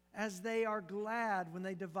 as they are glad when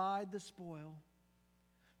they divide the spoil.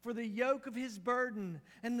 For the yoke of his burden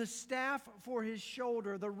and the staff for his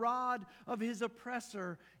shoulder, the rod of his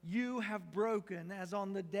oppressor, you have broken as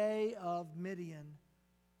on the day of Midian.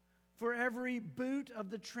 For every boot of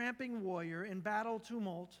the tramping warrior in battle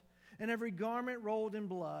tumult and every garment rolled in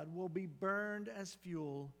blood will be burned as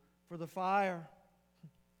fuel for the fire.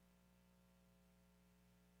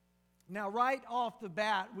 Now, right off the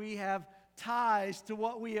bat, we have ties to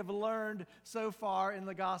what we have learned so far in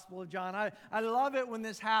the Gospel of John. I love it when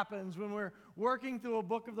this happens, when we're working through a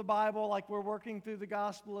book of the Bible, like we're working through the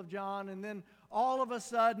Gospel of John, and then all of a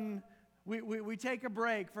sudden we take a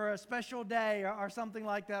break for a special day or something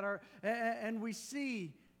like that, and we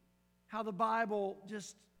see how the Bible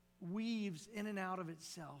just weaves in and out of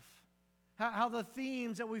itself. How the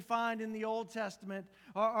themes that we find in the Old Testament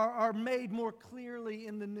are made more clearly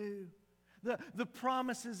in the New. The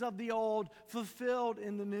promises of the old fulfilled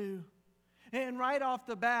in the new. And right off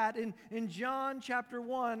the bat, in John chapter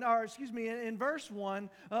 1, in verse 1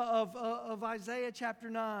 of Isaiah chapter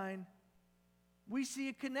 9, we see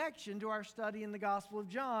a connection to our study in the Gospel of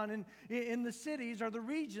John. And in the cities are the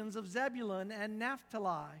regions of Zebulun and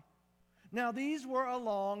Naphtali. Now, these were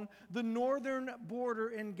along the northern border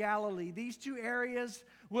in Galilee. These two areas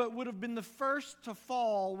would have been the first to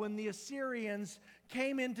fall when the Assyrians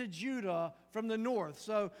came into Judah from the north.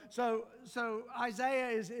 So Isaiah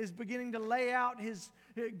is beginning to lay out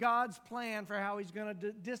God's plan for how he's going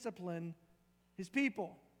to discipline his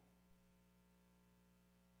people.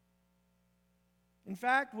 In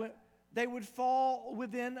fact, they would fall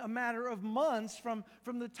within a matter of months from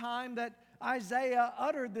the time that Isaiah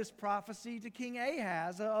uttered this prophecy to King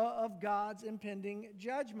Ahaz of God's impending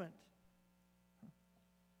judgment.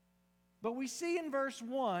 But we see in verse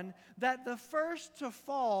 1 that the first to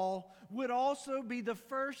fall would also be the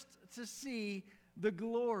first to see the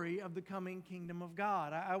glory of the coming kingdom of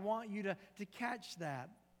God. I want you to catch that,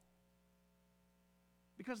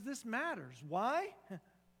 because this matters. Why?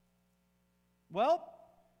 Well,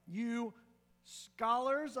 you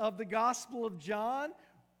scholars of the Gospel of John,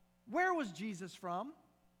 where was Jesus from?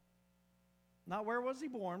 Not where was he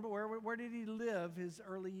born, but where did he live his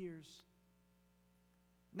early years?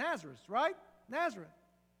 Nazareth, right? Nazareth.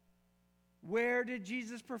 Where did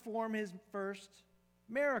Jesus perform his first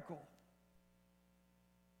miracle?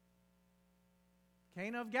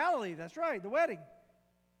 Cana of Galilee, that's right, the wedding.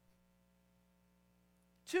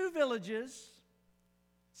 Two villages,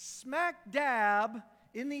 smack dab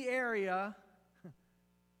in the area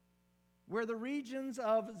where the regions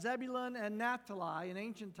of Zebulun and Naphtali in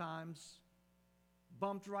ancient times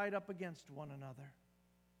bumped right up against one another.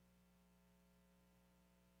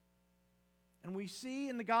 And we see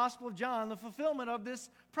in the Gospel of John the fulfillment of this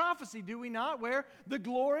prophecy, do we not? Where the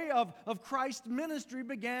glory of Christ's ministry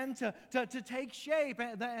began to take shape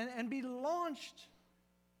and be launched.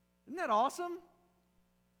 Isn't that awesome?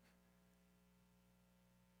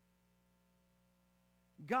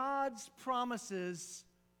 God's promises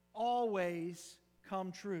always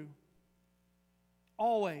come true.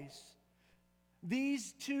 Always.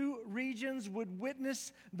 These two regions would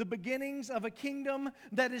witness the beginnings of a kingdom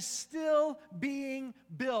that is still being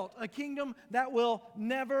built, a kingdom that will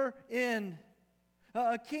never end.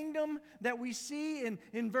 A kingdom that we see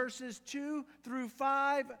in verses 2 through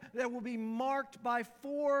 5 that will be marked by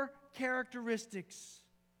 4 characteristics.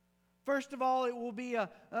 First of all, it will be a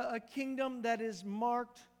kingdom that is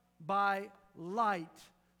marked by light.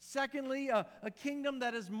 Secondly, a kingdom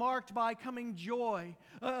that is marked by coming joy.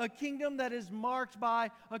 A kingdom that is marked by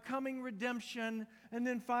a coming redemption. And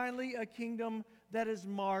then finally, a kingdom that is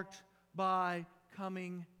marked by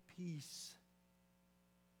coming peace.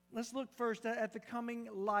 Let's look first at the coming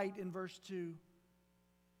light in verse 2.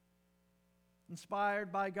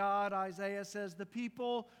 Inspired by God, Isaiah says, "The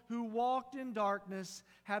people who walked in darkness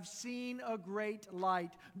have seen a great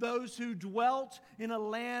light. Those who dwelt in a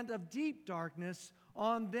land of deep darkness,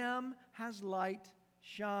 on them has light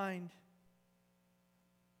shined."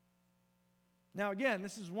 Now again,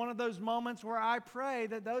 this is one of those moments where I pray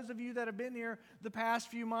that those of you that have been here the past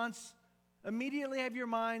few months immediately have your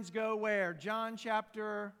minds go where? John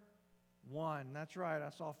chapter 1. That's right. I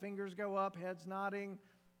saw fingers go up, heads nodding.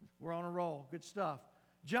 We're on a roll. Good stuff.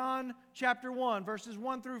 John chapter 1, verses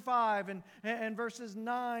 1 through 5 and verses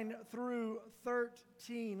 9 through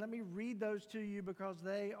 13. Let me read those to you because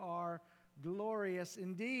they are glorious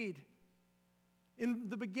indeed. "In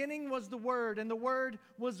the beginning was the Word, and the Word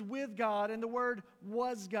was with God, and the Word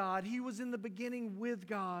was God. He was in the beginning with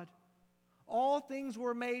God. All things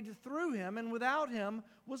were made through Him, and without Him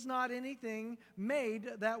was not anything made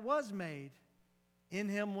that was made. In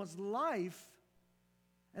Him was life,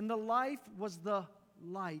 and the life was the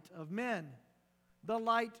light of men. The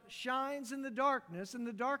light shines in the darkness, and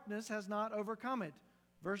the darkness has not overcome it."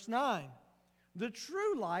 Verse 9, "The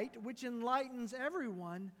true light, which enlightens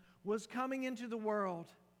everyone, was coming into the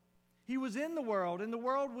world. He was in the world, and the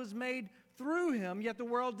world was made through Him, yet the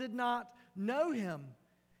world did not know Him.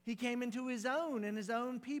 He came into His own, and His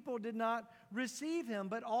own people did not receive Him.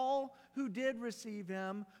 But all who did receive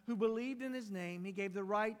Him, who believed in His name, He gave the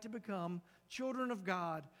right to become children of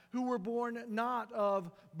God, who were born not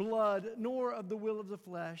of blood, nor of the will of the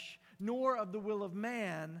flesh, nor of the will of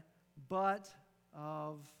man, but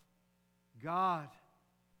of God."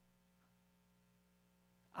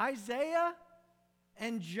 Isaiah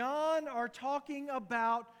and John are talking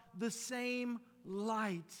about the same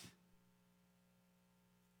light.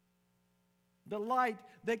 The light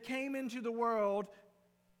that came into the world,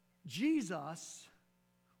 Jesus,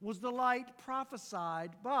 was the light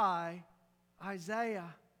prophesied by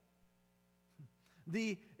Isaiah.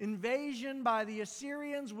 The invasion by the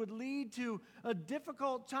Assyrians would lead to a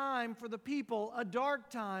difficult time for the people, a dark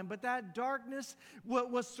time, but that darkness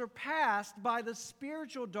was surpassed by the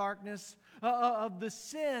spiritual darkness of the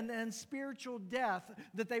sin and spiritual death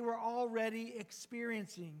that they were already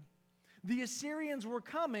experiencing. The Assyrians were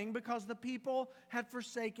coming because the people had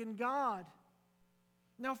forsaken God.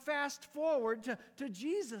 Now fast forward to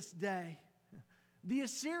Jesus' day. The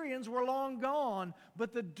Assyrians were long gone,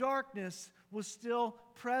 but the darkness was still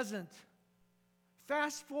present.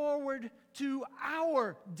 Fast forward to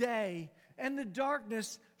our day, and the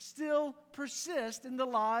darkness still persists in the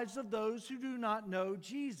lives of those who do not know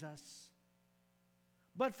Jesus.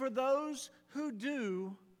 But for those who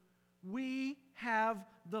do, we have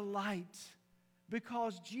the light,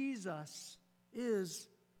 because Jesus is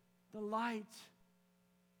the light.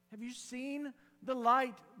 Have you seen the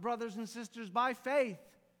light, brothers and sisters, by faith?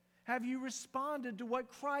 Have you responded to what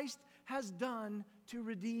Christ has done to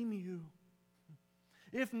redeem you?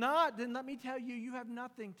 If not, then let me tell you, you have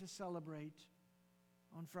nothing to celebrate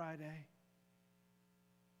on Friday.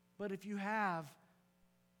 But if you have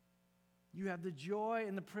the joy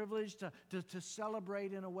and the privilege to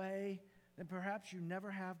celebrate in a way that perhaps you never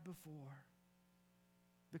have before,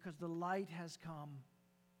 because the light has come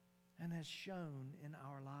and has shone in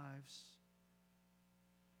our lives.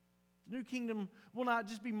 The new kingdom will not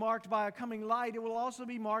just be marked by a coming light, it will also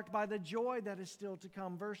be marked by the joy that is still to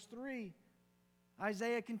come. Verse 3,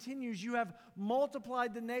 Isaiah continues, "You have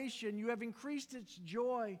multiplied the nation, you have increased its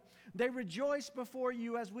joy. They rejoice before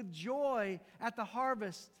you as with joy at the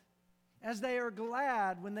harvest, as they are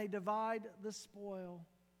glad when they divide the spoil."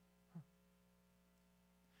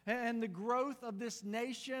 And the growth of this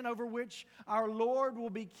nation over which our Lord will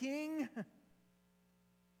be king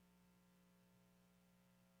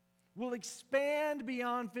will expand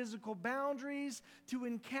beyond physical boundaries to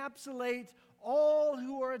encapsulate all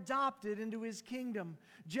who are adopted into His kingdom.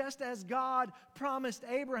 Just as God promised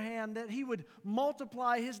Abraham that He would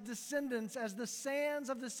multiply his descendants as the sands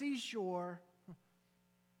of the seashore,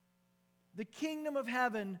 the kingdom of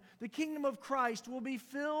heaven, the kingdom of Christ, will be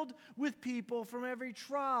filled with people from every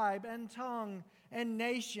tribe and tongue and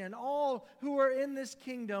nation. All who are in this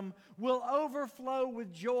kingdom will overflow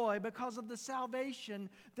with joy because of the salvation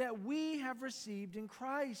that we have received in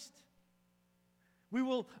Christ. We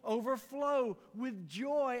will overflow with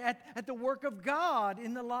joy at the work of God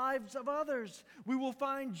in the lives of others. We will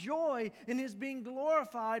find joy in His being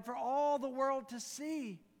glorified for all the world to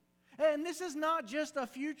see. And this is not just a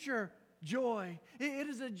future joy. It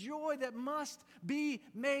is a joy that must be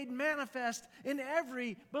made manifest in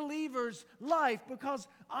every believer's life, because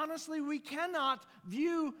honestly, we cannot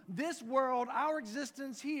view this world, our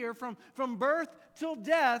existence here, from birth till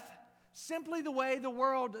death, simply the way the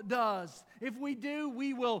world does. If we do,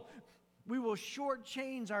 we will we will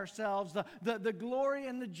shortchange ourselves the glory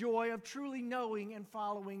and the joy of truly knowing and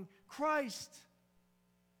following Christ.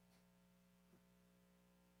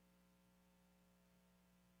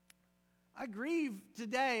 I grieve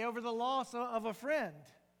today over the loss of a friend.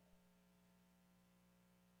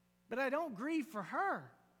 But I don't grieve for her.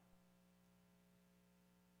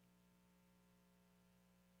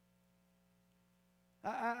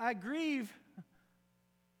 I grieve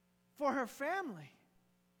for her family.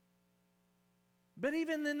 But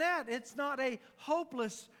even in that, it's not a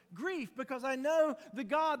hopeless grief, because I know the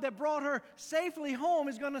God that brought her safely home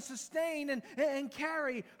is going to sustain and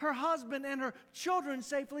carry her husband and her children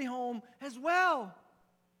safely home as well.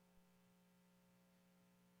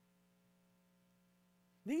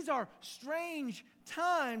 These are strange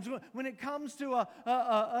times when it comes to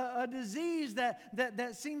a disease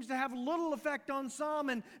that seems to have little effect on some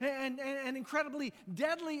and incredibly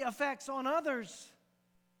deadly effects on others.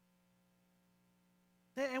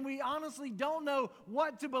 And we honestly don't know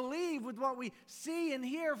what to believe with what we see and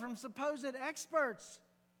hear from supposed experts.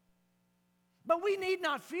 But we need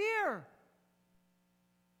not fear.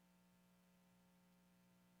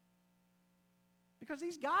 Because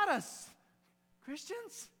He's got us,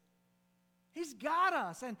 Christians. He's got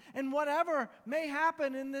us. And whatever may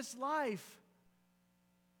happen in this life,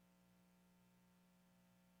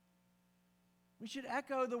 we should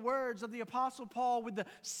echo the words of the Apostle Paul with the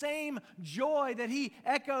same joy that he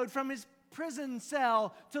echoed from his prison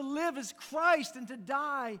cell. To live is Christ, and to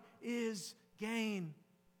die is gain.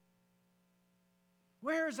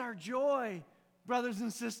 Where is our joy, brothers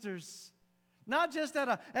and sisters? Not just at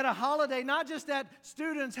a holiday, not just at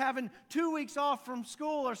students having 2 weeks off from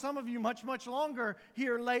school, or some of you much, much longer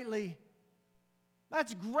here lately.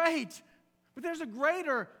 That's great, but there's a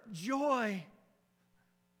greater joy.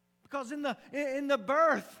 Because in the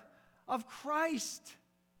birth of Christ,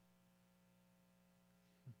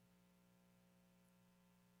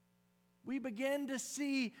 we begin to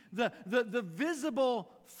see the visible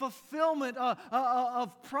fulfillment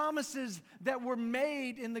of promises that were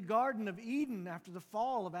made in the Garden of Eden after the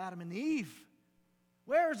fall of Adam and Eve.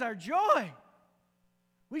 Where is our joy?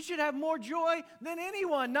 We should have more joy than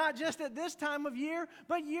anyone, not just at this time of year,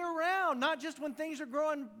 but year-round. Not just when things are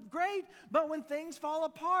growing great, but when things fall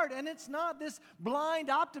apart. And it's not this blind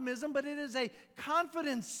optimism, but it is a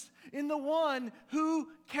confidence in the one who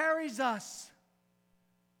carries us.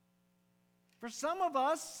 For some of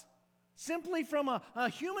us, simply from a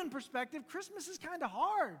human perspective, Christmas is kind of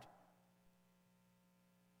hard.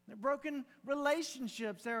 There are broken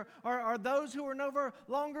relationships. There are those who are no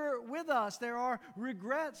longer with us. There are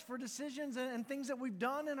regrets for decisions and things that we've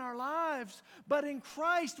done in our lives. But in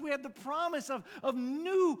Christ, we have the promise of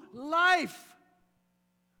new life.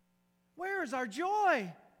 Where is our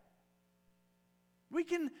joy? We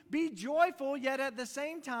can be joyful, yet at the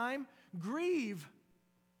same time grieve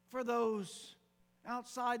for those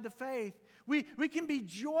outside the faith. We can be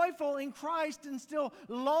joyful in Christ and still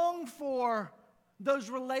long for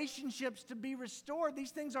those relationships to be restored.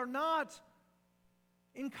 These things are not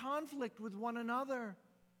in conflict with one another.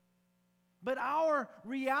 But our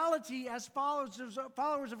reality as followers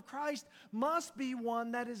of Christ must be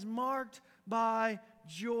one that is marked by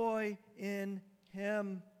joy in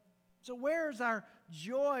Him. So where is our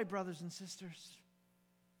joy, brothers and sisters?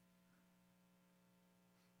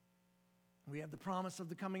 We have the promise of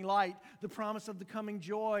the coming light, the promise of the coming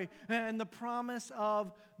joy, and the promise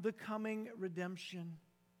of the coming redemption.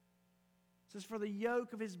 It says, for the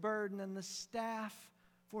yoke of His burden and the staff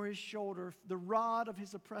for His shoulder, the rod of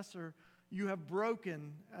His oppressor, you have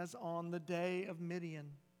broken as on the day of Midian.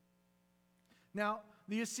 Now,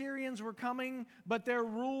 the Assyrians were coming, but their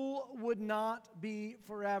rule would not be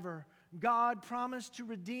forever. God promised to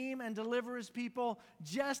redeem and deliver His people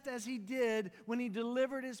just as He did when He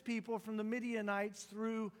delivered His people from the Midianites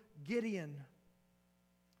through Gideon.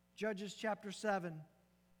 Judges chapter 7.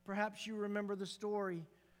 Perhaps you remember the story.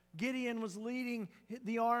 Gideon was leading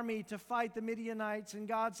the army to fight the Midianites, and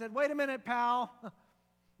God said, wait a minute, pal.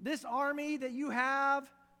 This army that you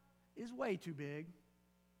have is way too big.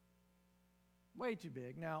 Way too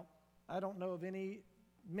big. Now, I don't know of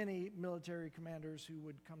many military commanders who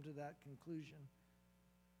would come to that conclusion.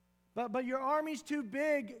 But your army's too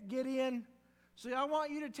big, Gideon. So I want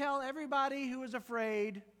you to tell everybody who is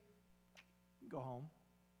afraid, go home.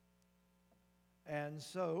 And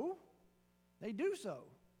so, they do so.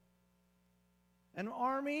 An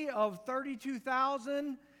army of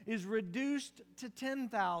 32,000 is reduced to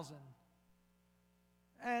 10,000.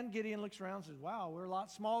 And Gideon looks around and says, wow, we're a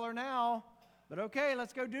lot smaller now. But okay,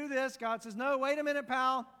 let's go do this. God says, no, wait a minute,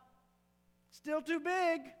 pal. Still too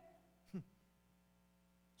big.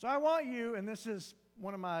 So I want you, and this is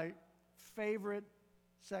one of my favorite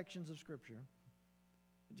sections of Scripture.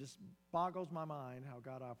 It just boggles my mind how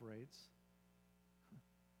God operates.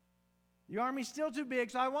 The army's still too big,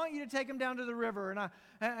 so I want you to take them down to the river,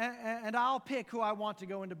 and I'll pick who I want to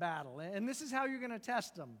go into battle. And this is how you're going to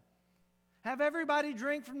test them. Have everybody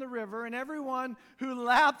drink from the river, and everyone who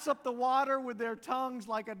laps up the water with their tongues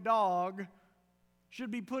like a dog should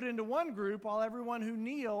be put into one group, while everyone who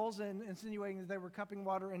kneels, and insinuating that they were cupping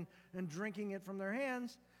water and drinking it from their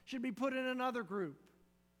hands, should be put in another group.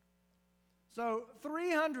 So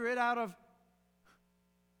 300 out of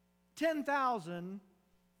 10,000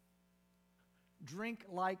 drink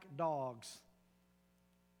like dogs.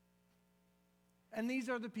 And these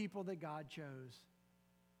are the people that God chose.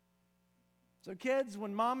 So kids,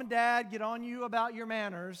 when mom and dad get on you about your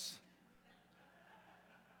manners,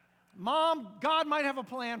 Mom, God might have a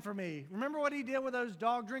plan for me. Remember what he did with those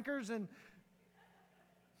dog drinkers and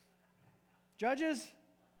Judges?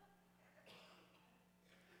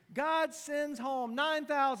 God sends home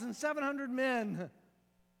 9,700 men.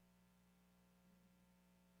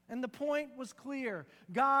 And the point was clear.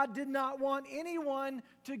 God did not want anyone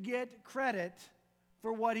to get credit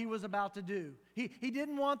for what he was about to do. He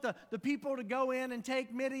didn't want the people to go in and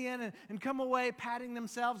take Midian and come away patting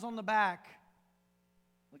themselves on the back.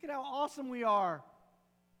 Look at how awesome we are.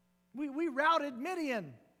 We routed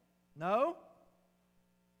Midian. No.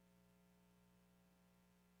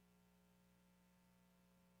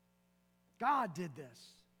 God did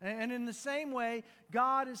this. And in the same way,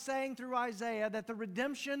 God is saying through Isaiah that the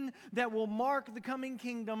redemption that will mark the coming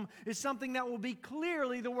kingdom is something that will be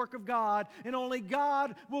clearly the work of God, and only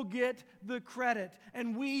God will get the credit.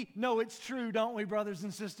 And we know it's true, don't we, brothers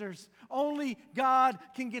and sisters? Only God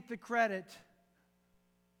can get the credit.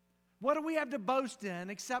 What do we have to boast in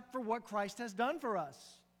except for what Christ has done for us?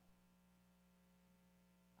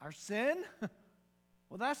 Our sin?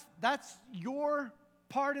 Well, that's your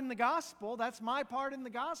part in the gospel. That's my part in the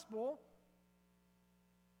gospel.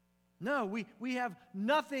 No, we have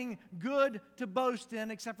nothing good to boast in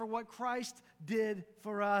except for what Christ did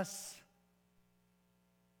for us.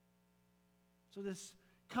 So this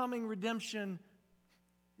coming redemption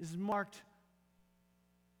is marked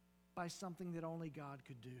by something that only God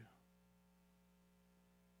could do.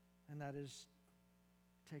 And that is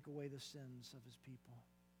take away the sins of his people.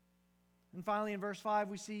 And finally, in verse 5,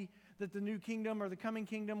 we see that the new kingdom or the coming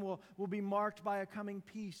kingdom will be marked by a coming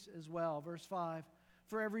peace as well. Verse 5,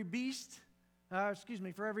 for every boot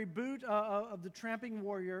of the tramping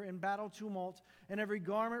warrior in battle tumult and every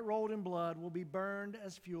garment rolled in blood will be burned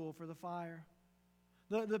as fuel for the fire.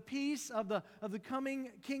 The peace of the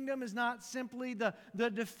coming kingdom is not simply the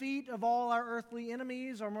defeat of all our earthly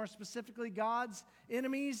enemies, or more specifically, God's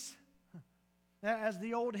enemies. As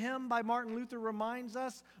the old hymn by Martin Luther reminds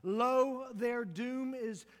us, lo, their doom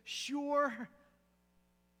is sure.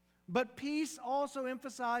 But peace also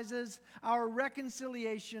emphasizes our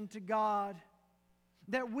reconciliation to God.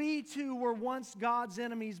 That we too were once God's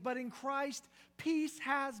enemies, but in Christ, peace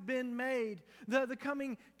has been made. The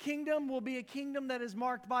coming kingdom will be a kingdom that is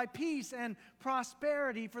marked by peace and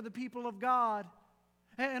prosperity for the people of God.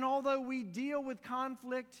 And although we deal with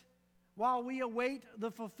conflict, while we await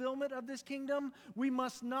the fulfillment of this kingdom, we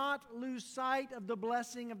must not lose sight of the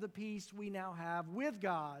blessing of the peace we now have with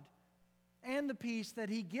God and the peace that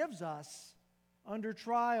he gives us under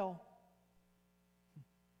trial.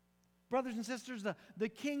 Brothers and sisters, the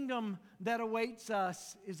kingdom that awaits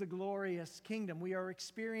us is a glorious kingdom. We are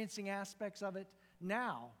experiencing aspects of it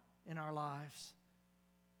now in our lives.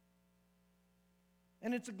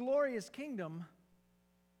 And it's a glorious kingdom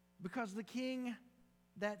because the King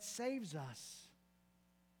that saves us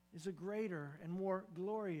is a greater and more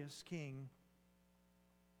glorious King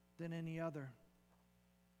than any other.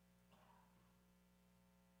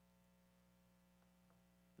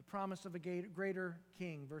 The promise of a greater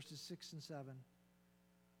King, verses 6 and 7.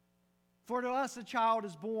 For to us a child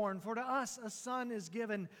is born, for to us a son is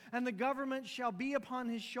given, and the government shall be upon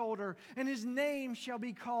his shoulder, and his name shall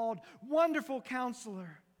be called Wonderful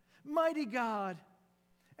Counselor, Mighty God,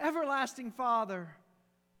 Everlasting Father,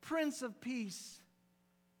 Prince of Peace.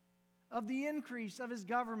 Of the increase of his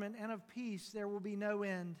government and of peace there will be no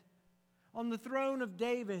end. On the throne of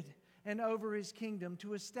David and over his kingdom,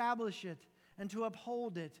 to establish it and to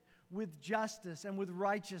uphold it with justice and with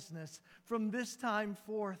righteousness from this time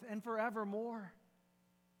forth and forevermore.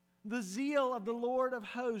 The zeal of the Lord of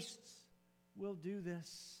hosts will do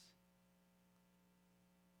this.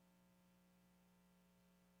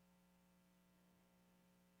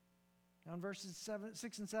 Now in verses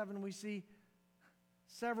 6 and 7, we see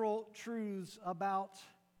several truths about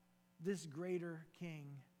this greater King.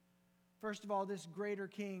 First of all, this greater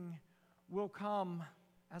king will come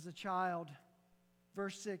as a child.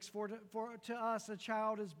 Verse 6, for to us a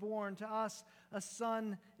child is born, to us a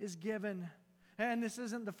son is given. And this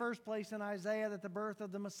isn't the first place in Isaiah that the birth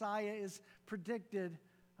of the Messiah is predicted.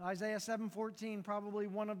 Isaiah 7:14, probably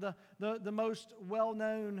one of the most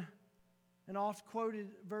well-known and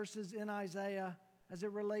oft-quoted verses in Isaiah as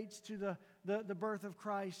it relates to the birth of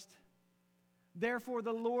Christ. Therefore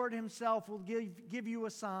the Lord himself will give you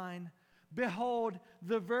a sign. Behold,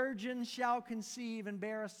 the virgin shall conceive and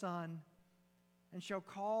bear a son, and shall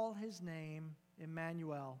call his name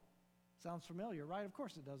Emmanuel. Sounds familiar, right? Of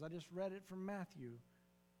course it does. I just read it from Matthew.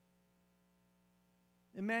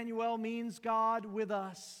 Emmanuel means God with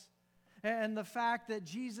us. And the fact that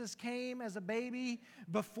Jesus came as a baby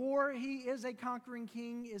before he is a conquering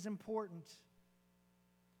king is important.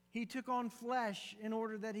 He took on flesh in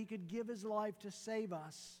order that he could give his life to save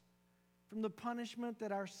us from the punishment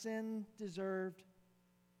that our sin deserved.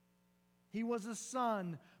 He was a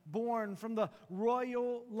son born from the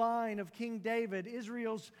royal line of King David,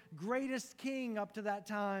 Israel's greatest king up to that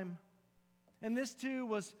time. And this too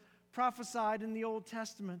was prophesied in the Old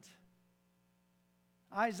Testament.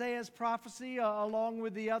 Isaiah's prophecy, along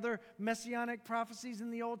with the other messianic prophecies in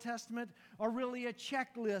the Old Testament, are really a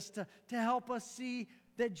checklist to help us see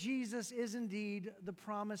that Jesus is indeed the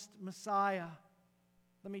promised Messiah.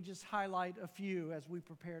 Let me just highlight a few as we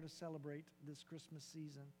prepare to celebrate this Christmas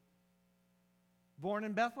season. Born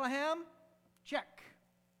in Bethlehem? Check.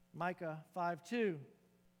 Micah 5:2.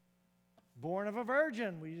 Born of a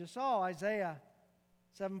virgin? We just saw Isaiah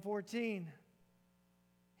 7:14.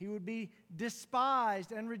 He would be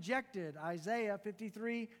despised and rejected. Isaiah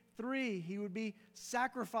 53:3. He would be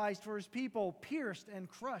sacrificed for his people, pierced and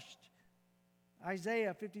crushed.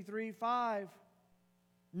 Isaiah 53:5.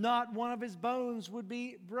 Not one of his bones would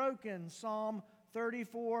be broken. Psalm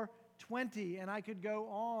 34:20. And I could go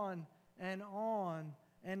on and on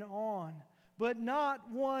and on. But not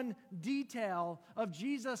one detail of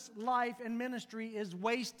Jesus' life and ministry is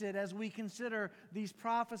wasted as we consider these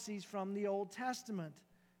prophecies from the Old Testament.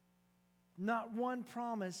 Not one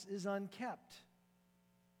promise is unkept.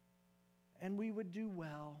 And we would do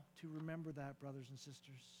well to remember that, brothers and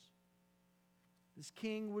sisters. This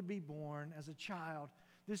king would be born as a child.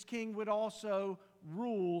 This king would also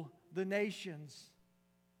rule the nations.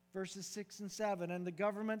 Verses 6 and 7, and the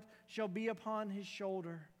government shall be upon his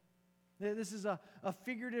shoulder. This is a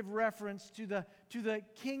figurative reference to the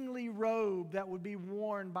kingly robe that would be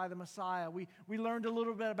worn by the Messiah. We learned a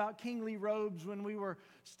little bit about kingly robes when we were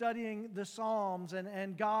studying the Psalms,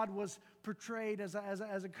 and God was portrayed as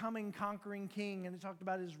a coming conquering king, and it talked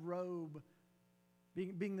about his robe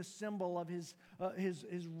being the symbol of his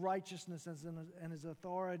righteousness and his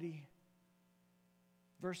authority.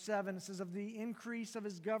 Verse 7, it says, of the increase of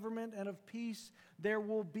his government and of peace there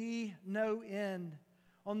will be no end.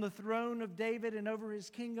 On the throne of David and over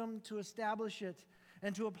his kingdom, to establish it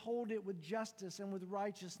and to uphold it with justice and with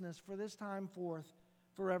righteousness for this time forth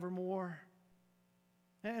forevermore.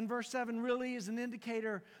 And verse 7 really is an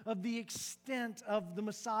indicator of the extent of the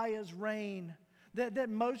Messiah's reign.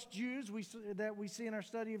 That most Jews that we see in our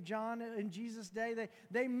study of John in Jesus' day,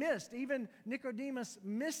 they missed. Even Nicodemus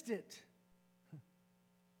missed it.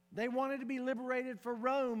 They wanted to be liberated for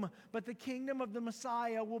Rome, but the kingdom of the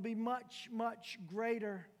Messiah will be much, much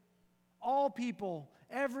greater. All people,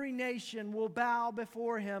 every nation will bow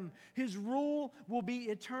before him. His rule will be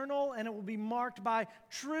eternal, and it will be marked by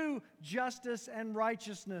true justice and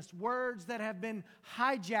righteousness, words that have been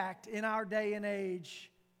hijacked in our day and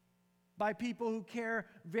age by people who care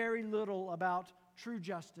very little about true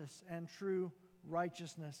justice and true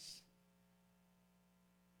righteousness.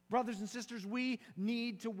 Brothers and sisters, we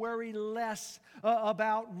need to worry less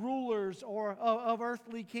about rulers or of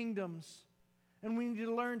earthly kingdoms. And we need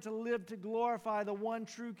to learn to live to glorify the one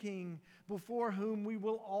true King before whom we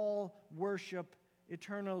will all worship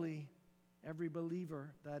eternally. Every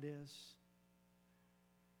believer, that is.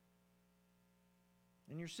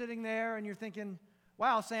 And you're sitting there and you're thinking,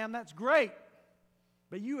 wow, Sam, that's great.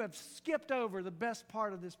 But you have skipped over the best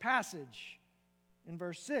part of this passage in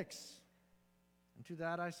verse 6. And to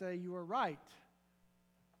that I say, you are right.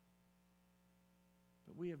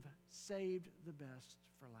 But we have saved the best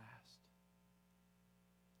for last.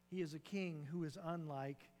 He is a king who is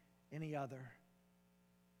unlike any other.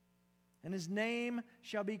 And his name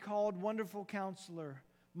shall be called Wonderful Counselor,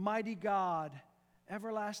 Mighty God,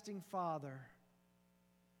 Everlasting Father,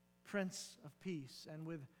 Prince of Peace. And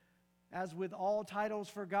as with all titles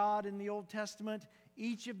for God in the Old Testament,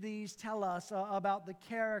 each of these tell us about the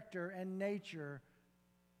character and nature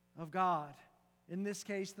of God. In this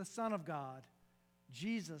case, the Son of God,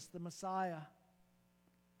 Jesus, the Messiah.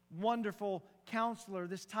 Wonderful Counselor.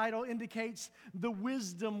 This title indicates the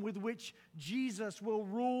wisdom with which Jesus will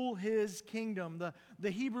rule his kingdom.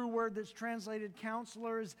 The Hebrew word that's translated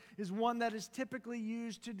counselor is one that is typically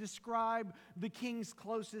used to describe the king's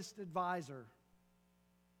closest advisor.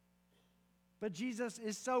 But Jesus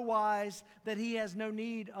is so wise that he has no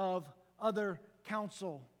need of other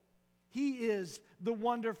counsel. He is the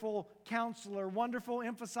wonderful Counselor. Wonderful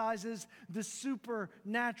emphasizes the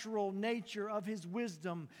supernatural nature of his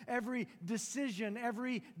wisdom. Every decision,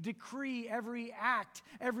 every decree, every act,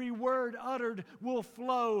 every word uttered will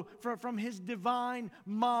flow from his divine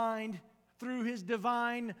mind through his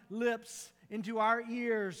divine lips into our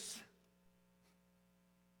ears.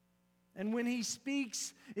 And when he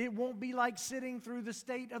speaks, it won't be like sitting through the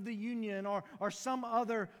State of the Union or some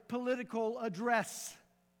other political address.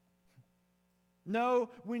 No,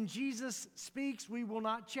 when Jesus speaks, we will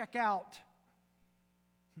not check out.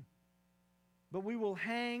 But we will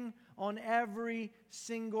hang on every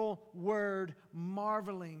single word,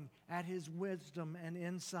 marveling at his wisdom and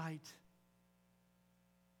insight.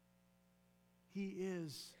 He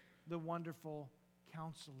is the wonderful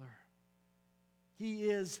Counselor. He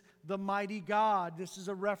is the mighty God. This is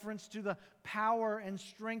a reference to the power and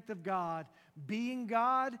strength of God. Being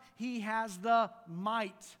God, he has the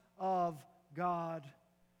might of God.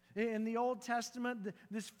 In the Old Testament,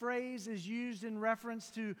 this phrase is used in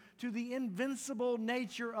reference to the invincible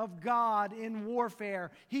nature of God in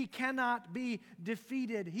warfare. He cannot be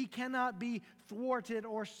defeated. He cannot be thwarted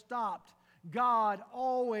or stopped. God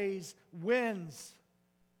always wins.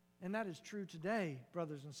 And that is true today,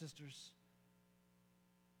 brothers and sisters.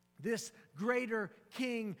 This greater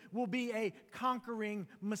king will be a conquering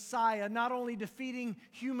Messiah, not only defeating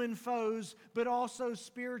human foes, but also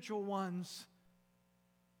spiritual ones.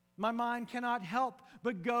 My mind cannot help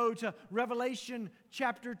but go to Revelation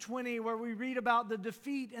chapter 20, where we read about the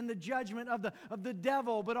defeat and the judgment of the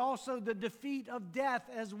devil, but also the defeat of death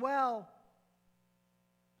as well.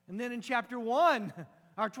 And then in chapter 1,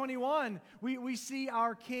 our 21, we see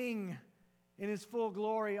our king in his full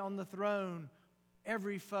glory on the throne.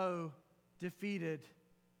 Every foe defeated,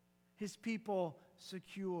 his people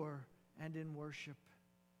secure and in worship.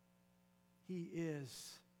 He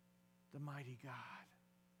is the mighty God.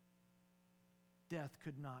 Death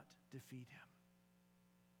could not defeat him,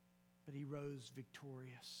 but he rose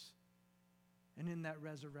victorious. And in that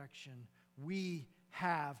resurrection, we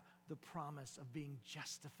have the promise of being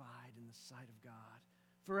justified in the sight of God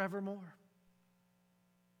forevermore.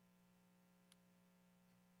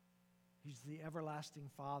 He's the everlasting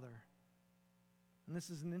Father. And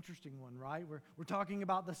this is an interesting one, right? We're talking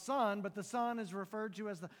about the Son, but the Son is referred to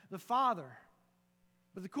as the Father.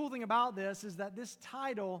 But the cool thing about this is that this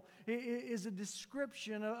title is a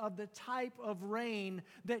description of the type of reign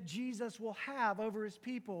that Jesus will have over his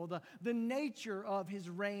people, the nature of his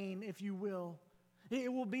reign, if you will.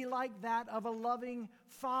 It will be like that of a loving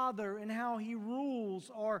father in how he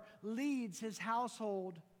rules or leads his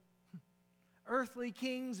household. Earthly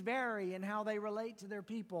kings vary in how they relate to their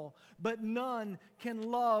people, but none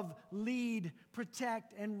can love, lead,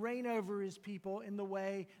 protect, and reign over his people in the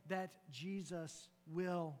way that Jesus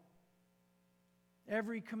will.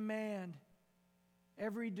 Every command,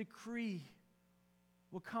 every decree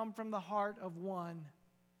will come from the heart of one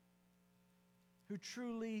who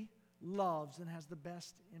truly loves and has the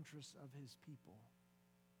best interests of his people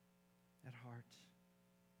at heart.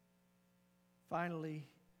 Finally,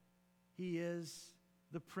 he is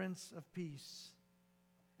the Prince of Peace.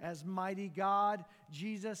 As mighty God,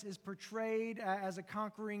 Jesus is portrayed as a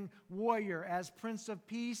conquering warrior. As Prince of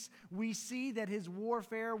Peace, we see that his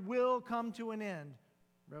warfare will come to an end.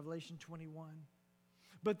 Revelation 21.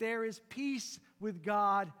 But there is peace with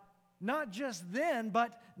God, not just then,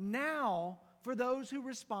 but now for those who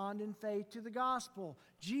respond in faith to the gospel.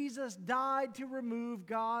 Jesus died to remove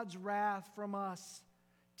God's wrath from us,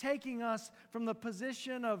 taking us from the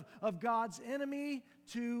position of God's enemy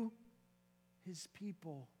to his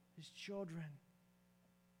people, his children.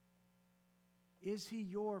 Is he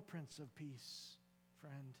your Prince of Peace,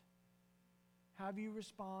 friend? Have you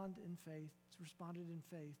responded in faith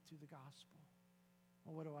to the gospel?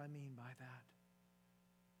 Well, what do I mean by that?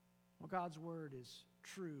 Well, God's word is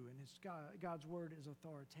true, and God's word is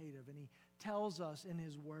authoritative, and he tells us in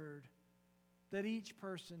his word that each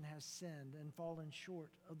person has sinned and fallen short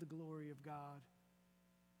of the glory of God.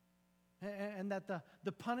 And that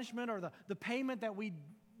the punishment or the payment that we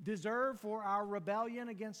deserve for our rebellion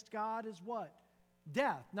against God is what?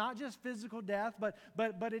 Death. Not just physical death,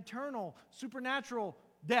 but eternal, supernatural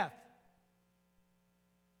death.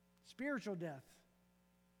 Spiritual death.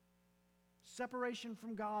 separation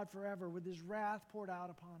from God forever, with His wrath poured out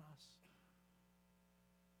upon us.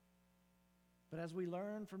 But as we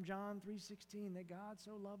learn from John 3:16, that God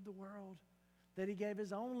so loved the world that He gave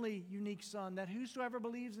His only unique Son, that whosoever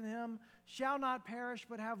believes in Him shall not perish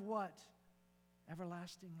but have what?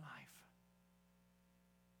 Everlasting life.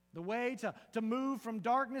 The way to move from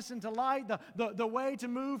darkness into light, the way to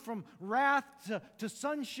move from wrath to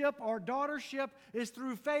sonship or daughtership is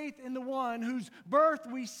through faith in the one whose birth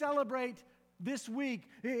we celebrate this week.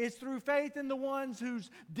 It's through faith in the ones whose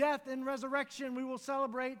death and resurrection we will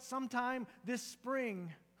celebrate sometime this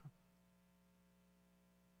spring.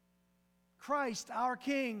 Christ, our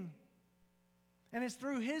King. And it's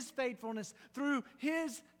through His faithfulness, through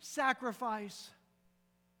His sacrifice,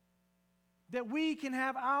 that we can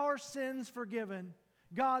have our sins forgiven,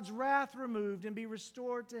 God's wrath removed, and be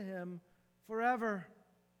restored to Him forever.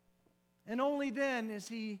 And only then is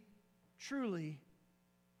He truly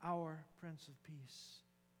our Prince of Peace.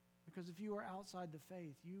 Because if you are outside the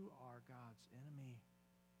faith, you are God's enemy.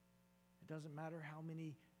 It doesn't matter how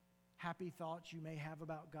many happy thoughts you may have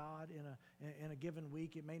about God in a given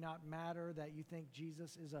week. It may not matter that you think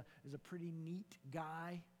Jesus is a pretty neat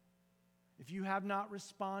guy. If you have not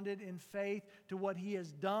responded in faith to what He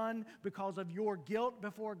has done because of your guilt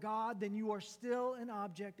before God, then you are still an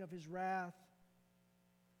object of His wrath.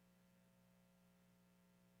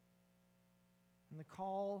 And the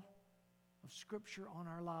call of Scripture on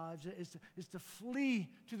our lives is to flee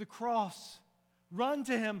to the cross, run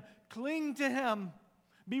to Him, cling to Him.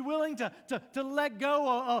 Be willing to let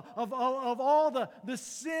go of all the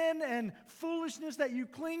sin and foolishness that you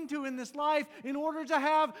cling to in this life in order to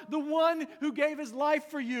have the one who gave His life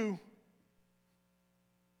for you.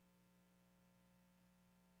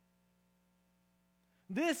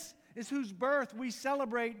 This is whose birth we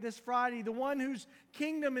celebrate this Friday, the one whose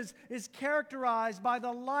kingdom is characterized by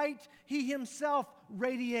the light He Himself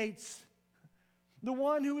radiates. The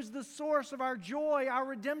one who is the source of our joy, our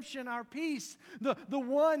redemption, our peace. The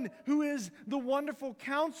one who is the wonderful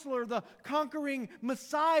counselor, the conquering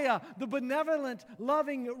Messiah, the benevolent,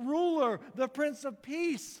 loving ruler, the Prince of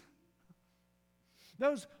Peace.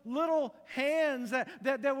 Those little hands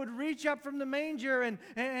that would reach up from the manger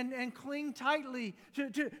and cling tightly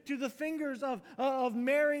to the fingers of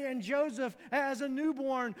Mary and Joseph as a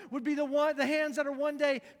newborn would be the hands that are one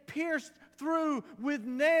day pierced through with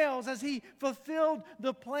nails as He fulfilled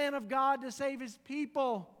the plan of God to save His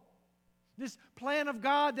people. This plan of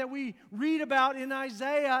God that we read about in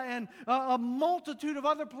Isaiah and a multitude of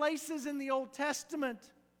other places in the Old Testament.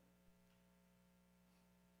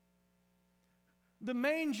 The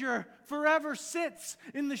manger forever sits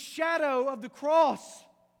in the shadow of the cross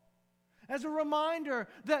as a reminder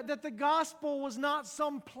that the gospel was not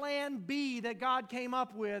some plan B that God came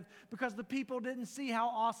up with because the people didn't see how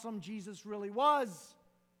awesome Jesus really was.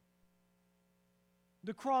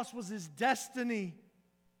 The cross was His destiny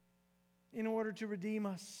in order to redeem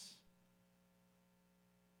us.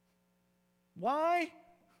 Why?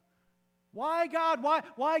 Why, God?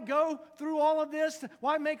 Why go through all of this?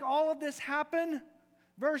 Why make all of this happen?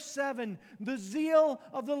 Verse 7, the zeal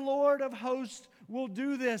of the Lord of hosts will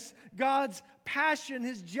do this. God's passion,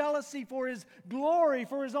 His jealousy for His glory,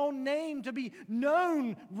 for His own name to be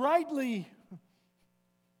known rightly.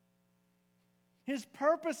 His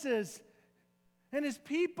purposes and His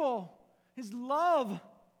people, His love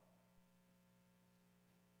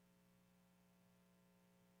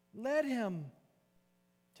led Him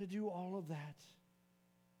to do all of that.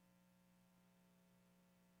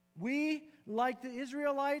 We, like the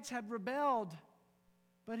Israelites, had rebelled,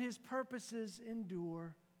 but His purposes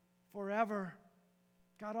endure forever.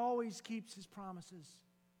 God always keeps His promises,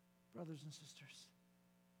 brothers and sisters.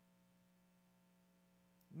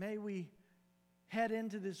 May we head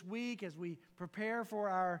into this week as we prepare for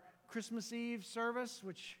our Christmas Eve service,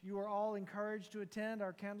 which you are all encouraged to attend,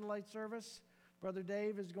 our candlelight service. Brother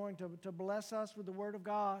Dave is going to bless us with the Word of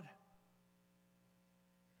God.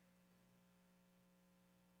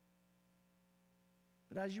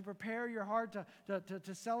 But as you prepare your heart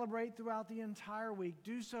to celebrate throughout the entire week,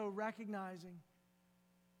 do so recognizing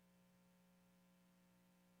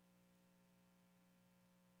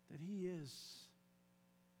that He is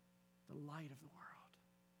the light of the world.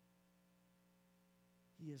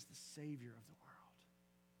 He is the Savior of the world.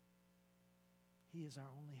 He is our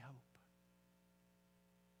only hope.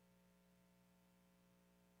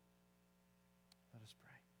 Let us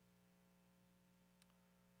pray.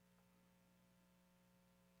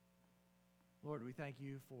 Lord, we thank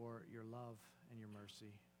You for Your love and Your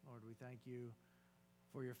mercy. Lord, we thank You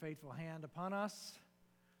for Your faithful hand upon us.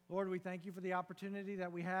 Lord, we thank You for the opportunity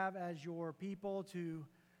that we have as Your people to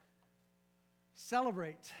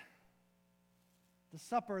celebrate the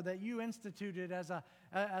supper that you instituted as a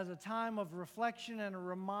time of reflection and a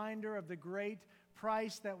reminder of the great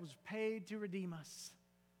price that was paid to redeem us.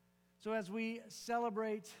 So as we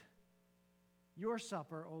celebrate your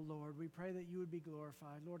supper, O Lord, we pray that you would be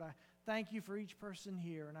glorified. Lord, I thank you for each person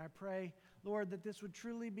here, and I pray, Lord, that this would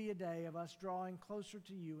truly be a day of us drawing closer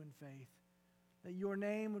to you in faith, that your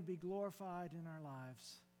name would be glorified in our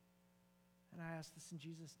lives. And I ask this in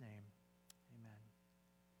Jesus' name. Amen.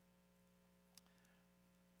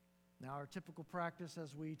 Now, our typical practice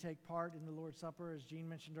as we take part in the Lord's Supper, as Gene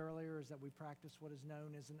mentioned earlier, is that we practice what is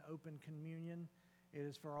known as an open communion. It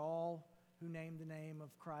is for all who name the name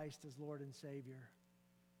of Christ as Lord and Savior.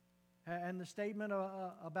 And the statement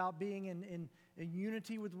about being in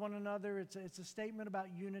unity with one another, it's a statement about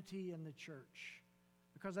unity in the church.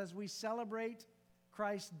 Because as we celebrate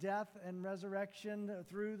Christ's death and resurrection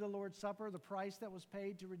through the Lord's Supper, the price that was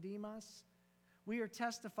paid to redeem us, we are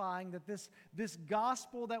testifying that this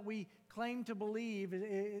gospel that we claim to believe,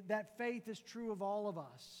 that faith is true of all of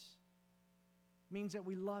us. It means that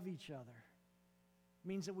we love each other. It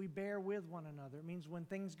means that we bear with one another. It means when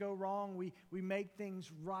things go wrong, we make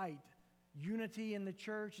things right. Unity in the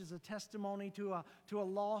church is a testimony to a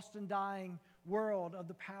lost and dying world of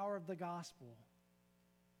the power of the gospel.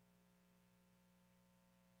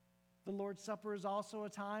 The Lord's Supper is also a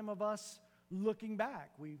time of us looking back.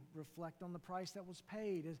 We reflect on the price that was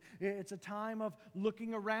paid. It's a time of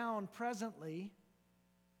looking around presently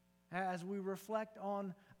as we reflect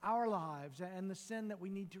on our lives and the sin that we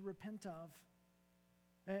need to repent of,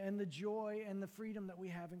 and the joy and the freedom that we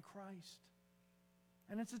have in Christ.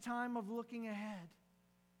 And it's a time of looking ahead.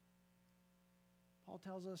 Paul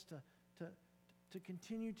tells us to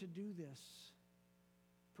continue to do this,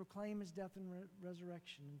 proclaim his death and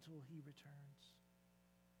resurrection until he returns.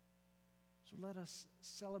 So let us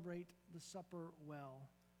celebrate the supper well.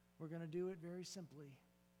 We're going to do it very simply.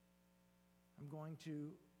 I'm going to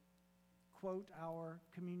quote our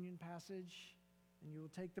communion passage, and you will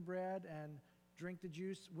take the bread and drink the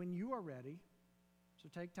juice when you are ready. So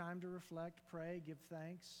take time to reflect, pray, give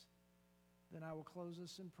thanks. Then I will close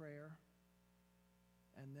us in prayer,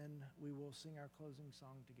 and then we will sing our closing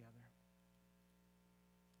song together.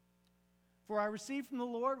 For I received from the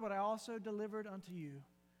Lord what I also delivered unto you,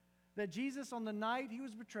 that Jesus on the night he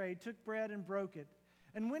was betrayed took bread and broke it.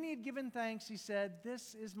 And when he had given thanks, he said,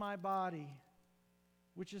 "This is my body,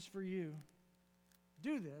 which is for you.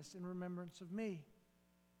 Do this in remembrance of me."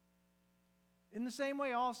 In the same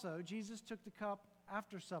way also, Jesus took the cup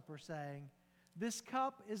after supper, saying, "This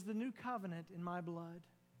cup is the new covenant in my blood.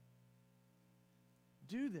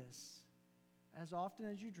 Do this as often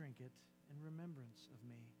as you drink it in remembrance of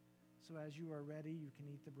me." So as you are ready, you can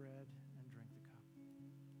eat the bread and drink the cup.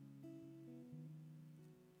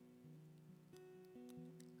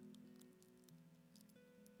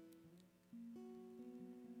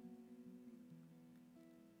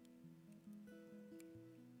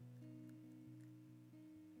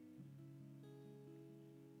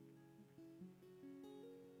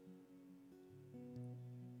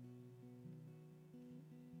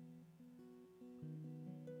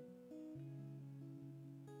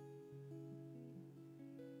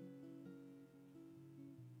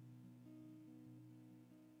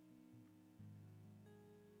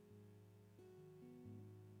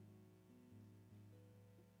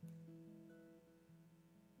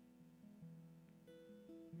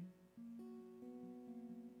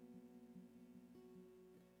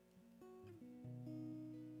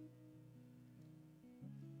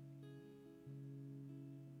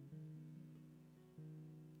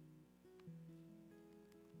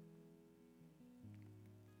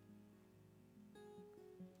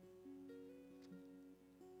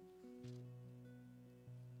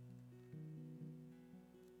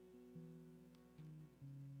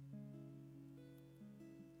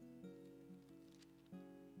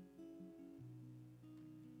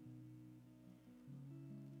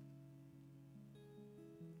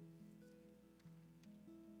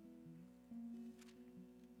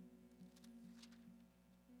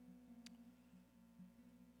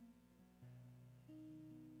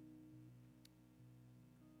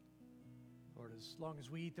 Lord, as long as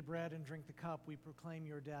we eat the bread and drink the cup, we proclaim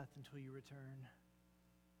your death until you return.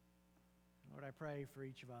 Lord, I pray for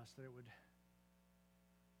each of us that it would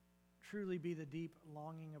truly be the deep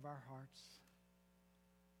longing of our hearts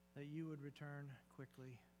that you would return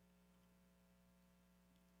quickly.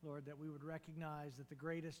 Lord, that we would recognize that the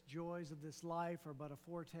greatest joys of this life are but a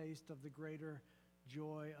foretaste of the greater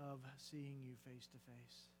joy of seeing you face to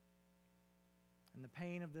face. And the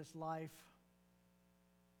pain of this life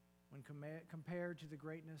when compared to the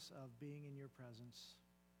greatness of being in your presence,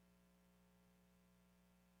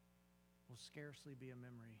 will scarcely be a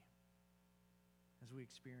memory as we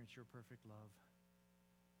experience your perfect love.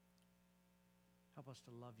 Help us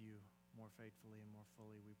to love you more faithfully and more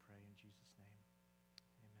fully, we pray in Jesus' name.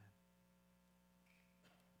 Amen.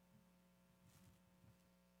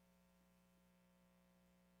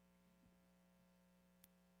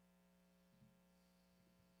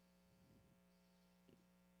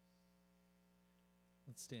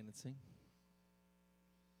 Let's stand and sing.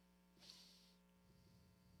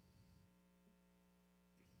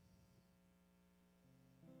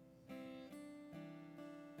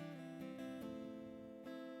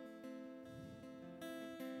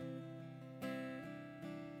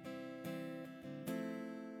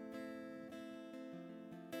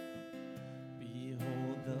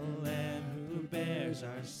 Behold the Lamb who bears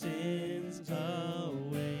our sins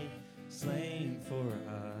away, slain for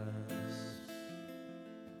us.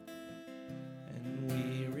 And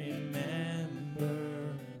we remember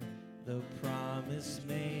the promise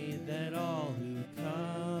made that all who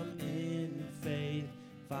come in faith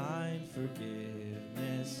find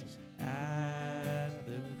forgiveness at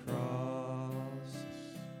the cross.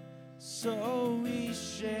 So we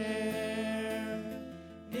share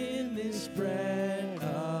in this bread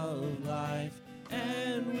of life,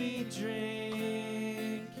 and we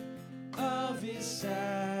drink of his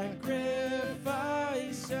sacrifice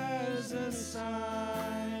as a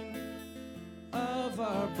sign of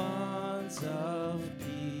our bonds of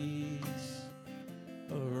peace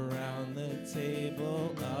around the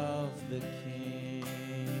table of the King.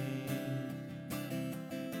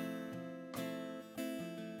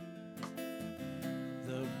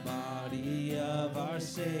 The body of our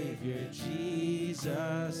Savior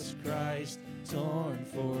Jesus Christ, torn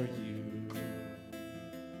for you.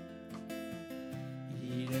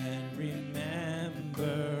 Eat and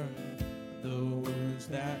remember the wounds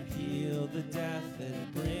that heal, the death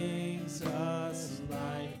that brings us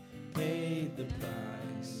life, paid the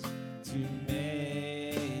price to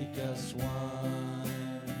make us one.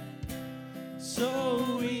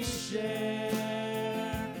 So we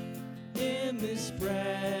share in this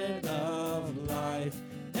bread of life,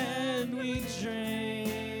 and we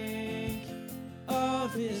drink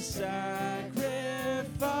of his sacrifice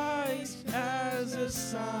as a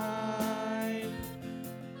sign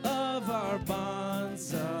of our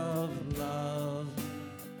bonds of love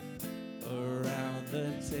around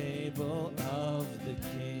the table of the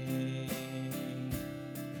King.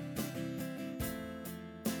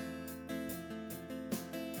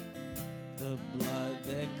 The blood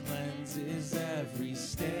that cleanses every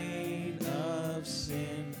stain of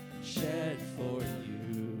sin shed for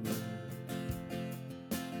you.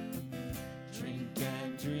 Drink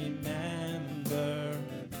and remember,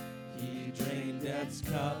 he drained death's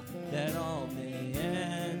cup that all may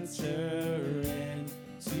enter in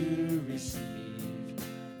to receive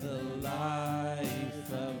the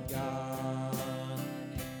life of God.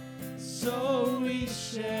 So we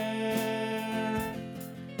share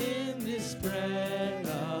in this bread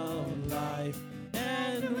of life,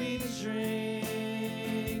 and we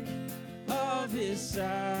drink of his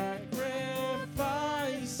sacrifice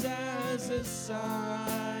as a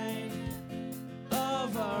sign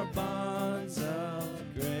of our bonds of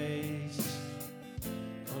grace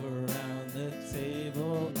around the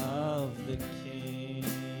table of the King.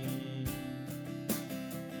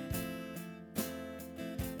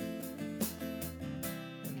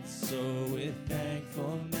 And so with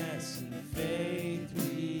thankfulness and faith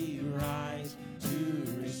we rise to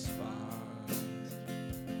respond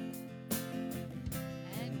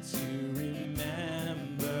and to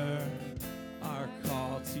remember our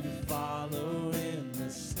call to follow in the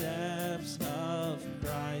steps of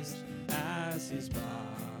Christ as his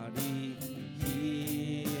body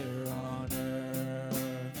here on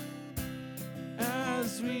earth.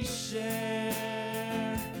 As we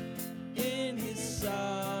share in his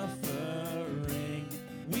suffering,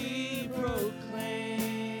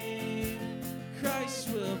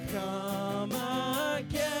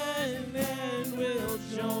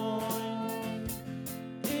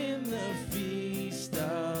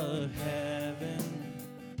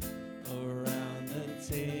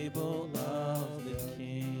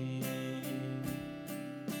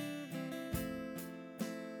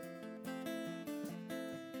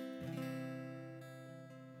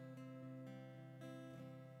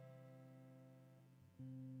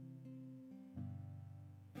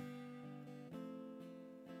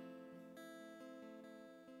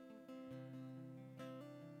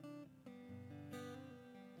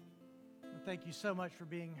 Thank you so much for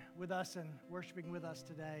being with us and worshiping with us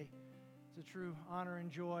today. It's a true honor and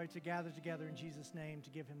joy to gather together in Jesus' name to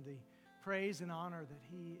give him the praise and honor that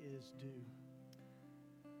he is due.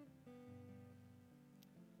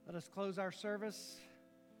 Let us close our service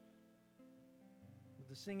with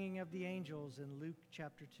the singing of the angels in Luke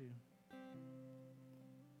chapter 2.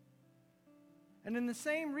 And in the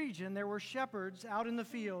same region there were shepherds out in the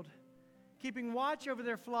field, keeping watch over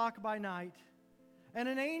their flock by night. And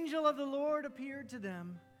an angel of the Lord appeared to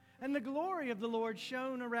them, and the glory of the Lord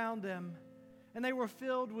shone around them, and they were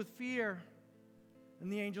filled with fear. And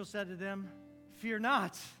the angel said to them, "Fear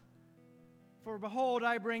not, for behold,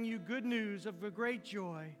 I bring you good news of a great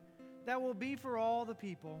joy that will be for all the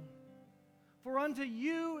people. For unto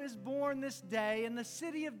you is born this day in the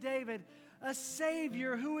city of David a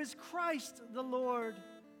Savior who is Christ the Lord.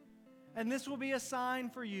 And this will be a sign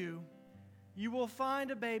for you. You will find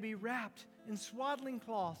a baby wrapped in swaddling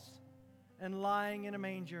cloths and lying in a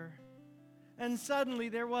manger." And suddenly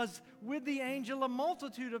there was with the angel a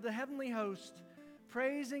multitude of the heavenly host,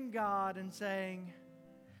 praising God and saying,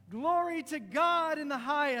 "Glory to God in the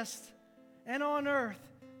highest, and on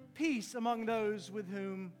earth peace among those with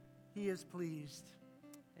whom he is pleased."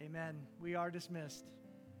 Amen. We are dismissed.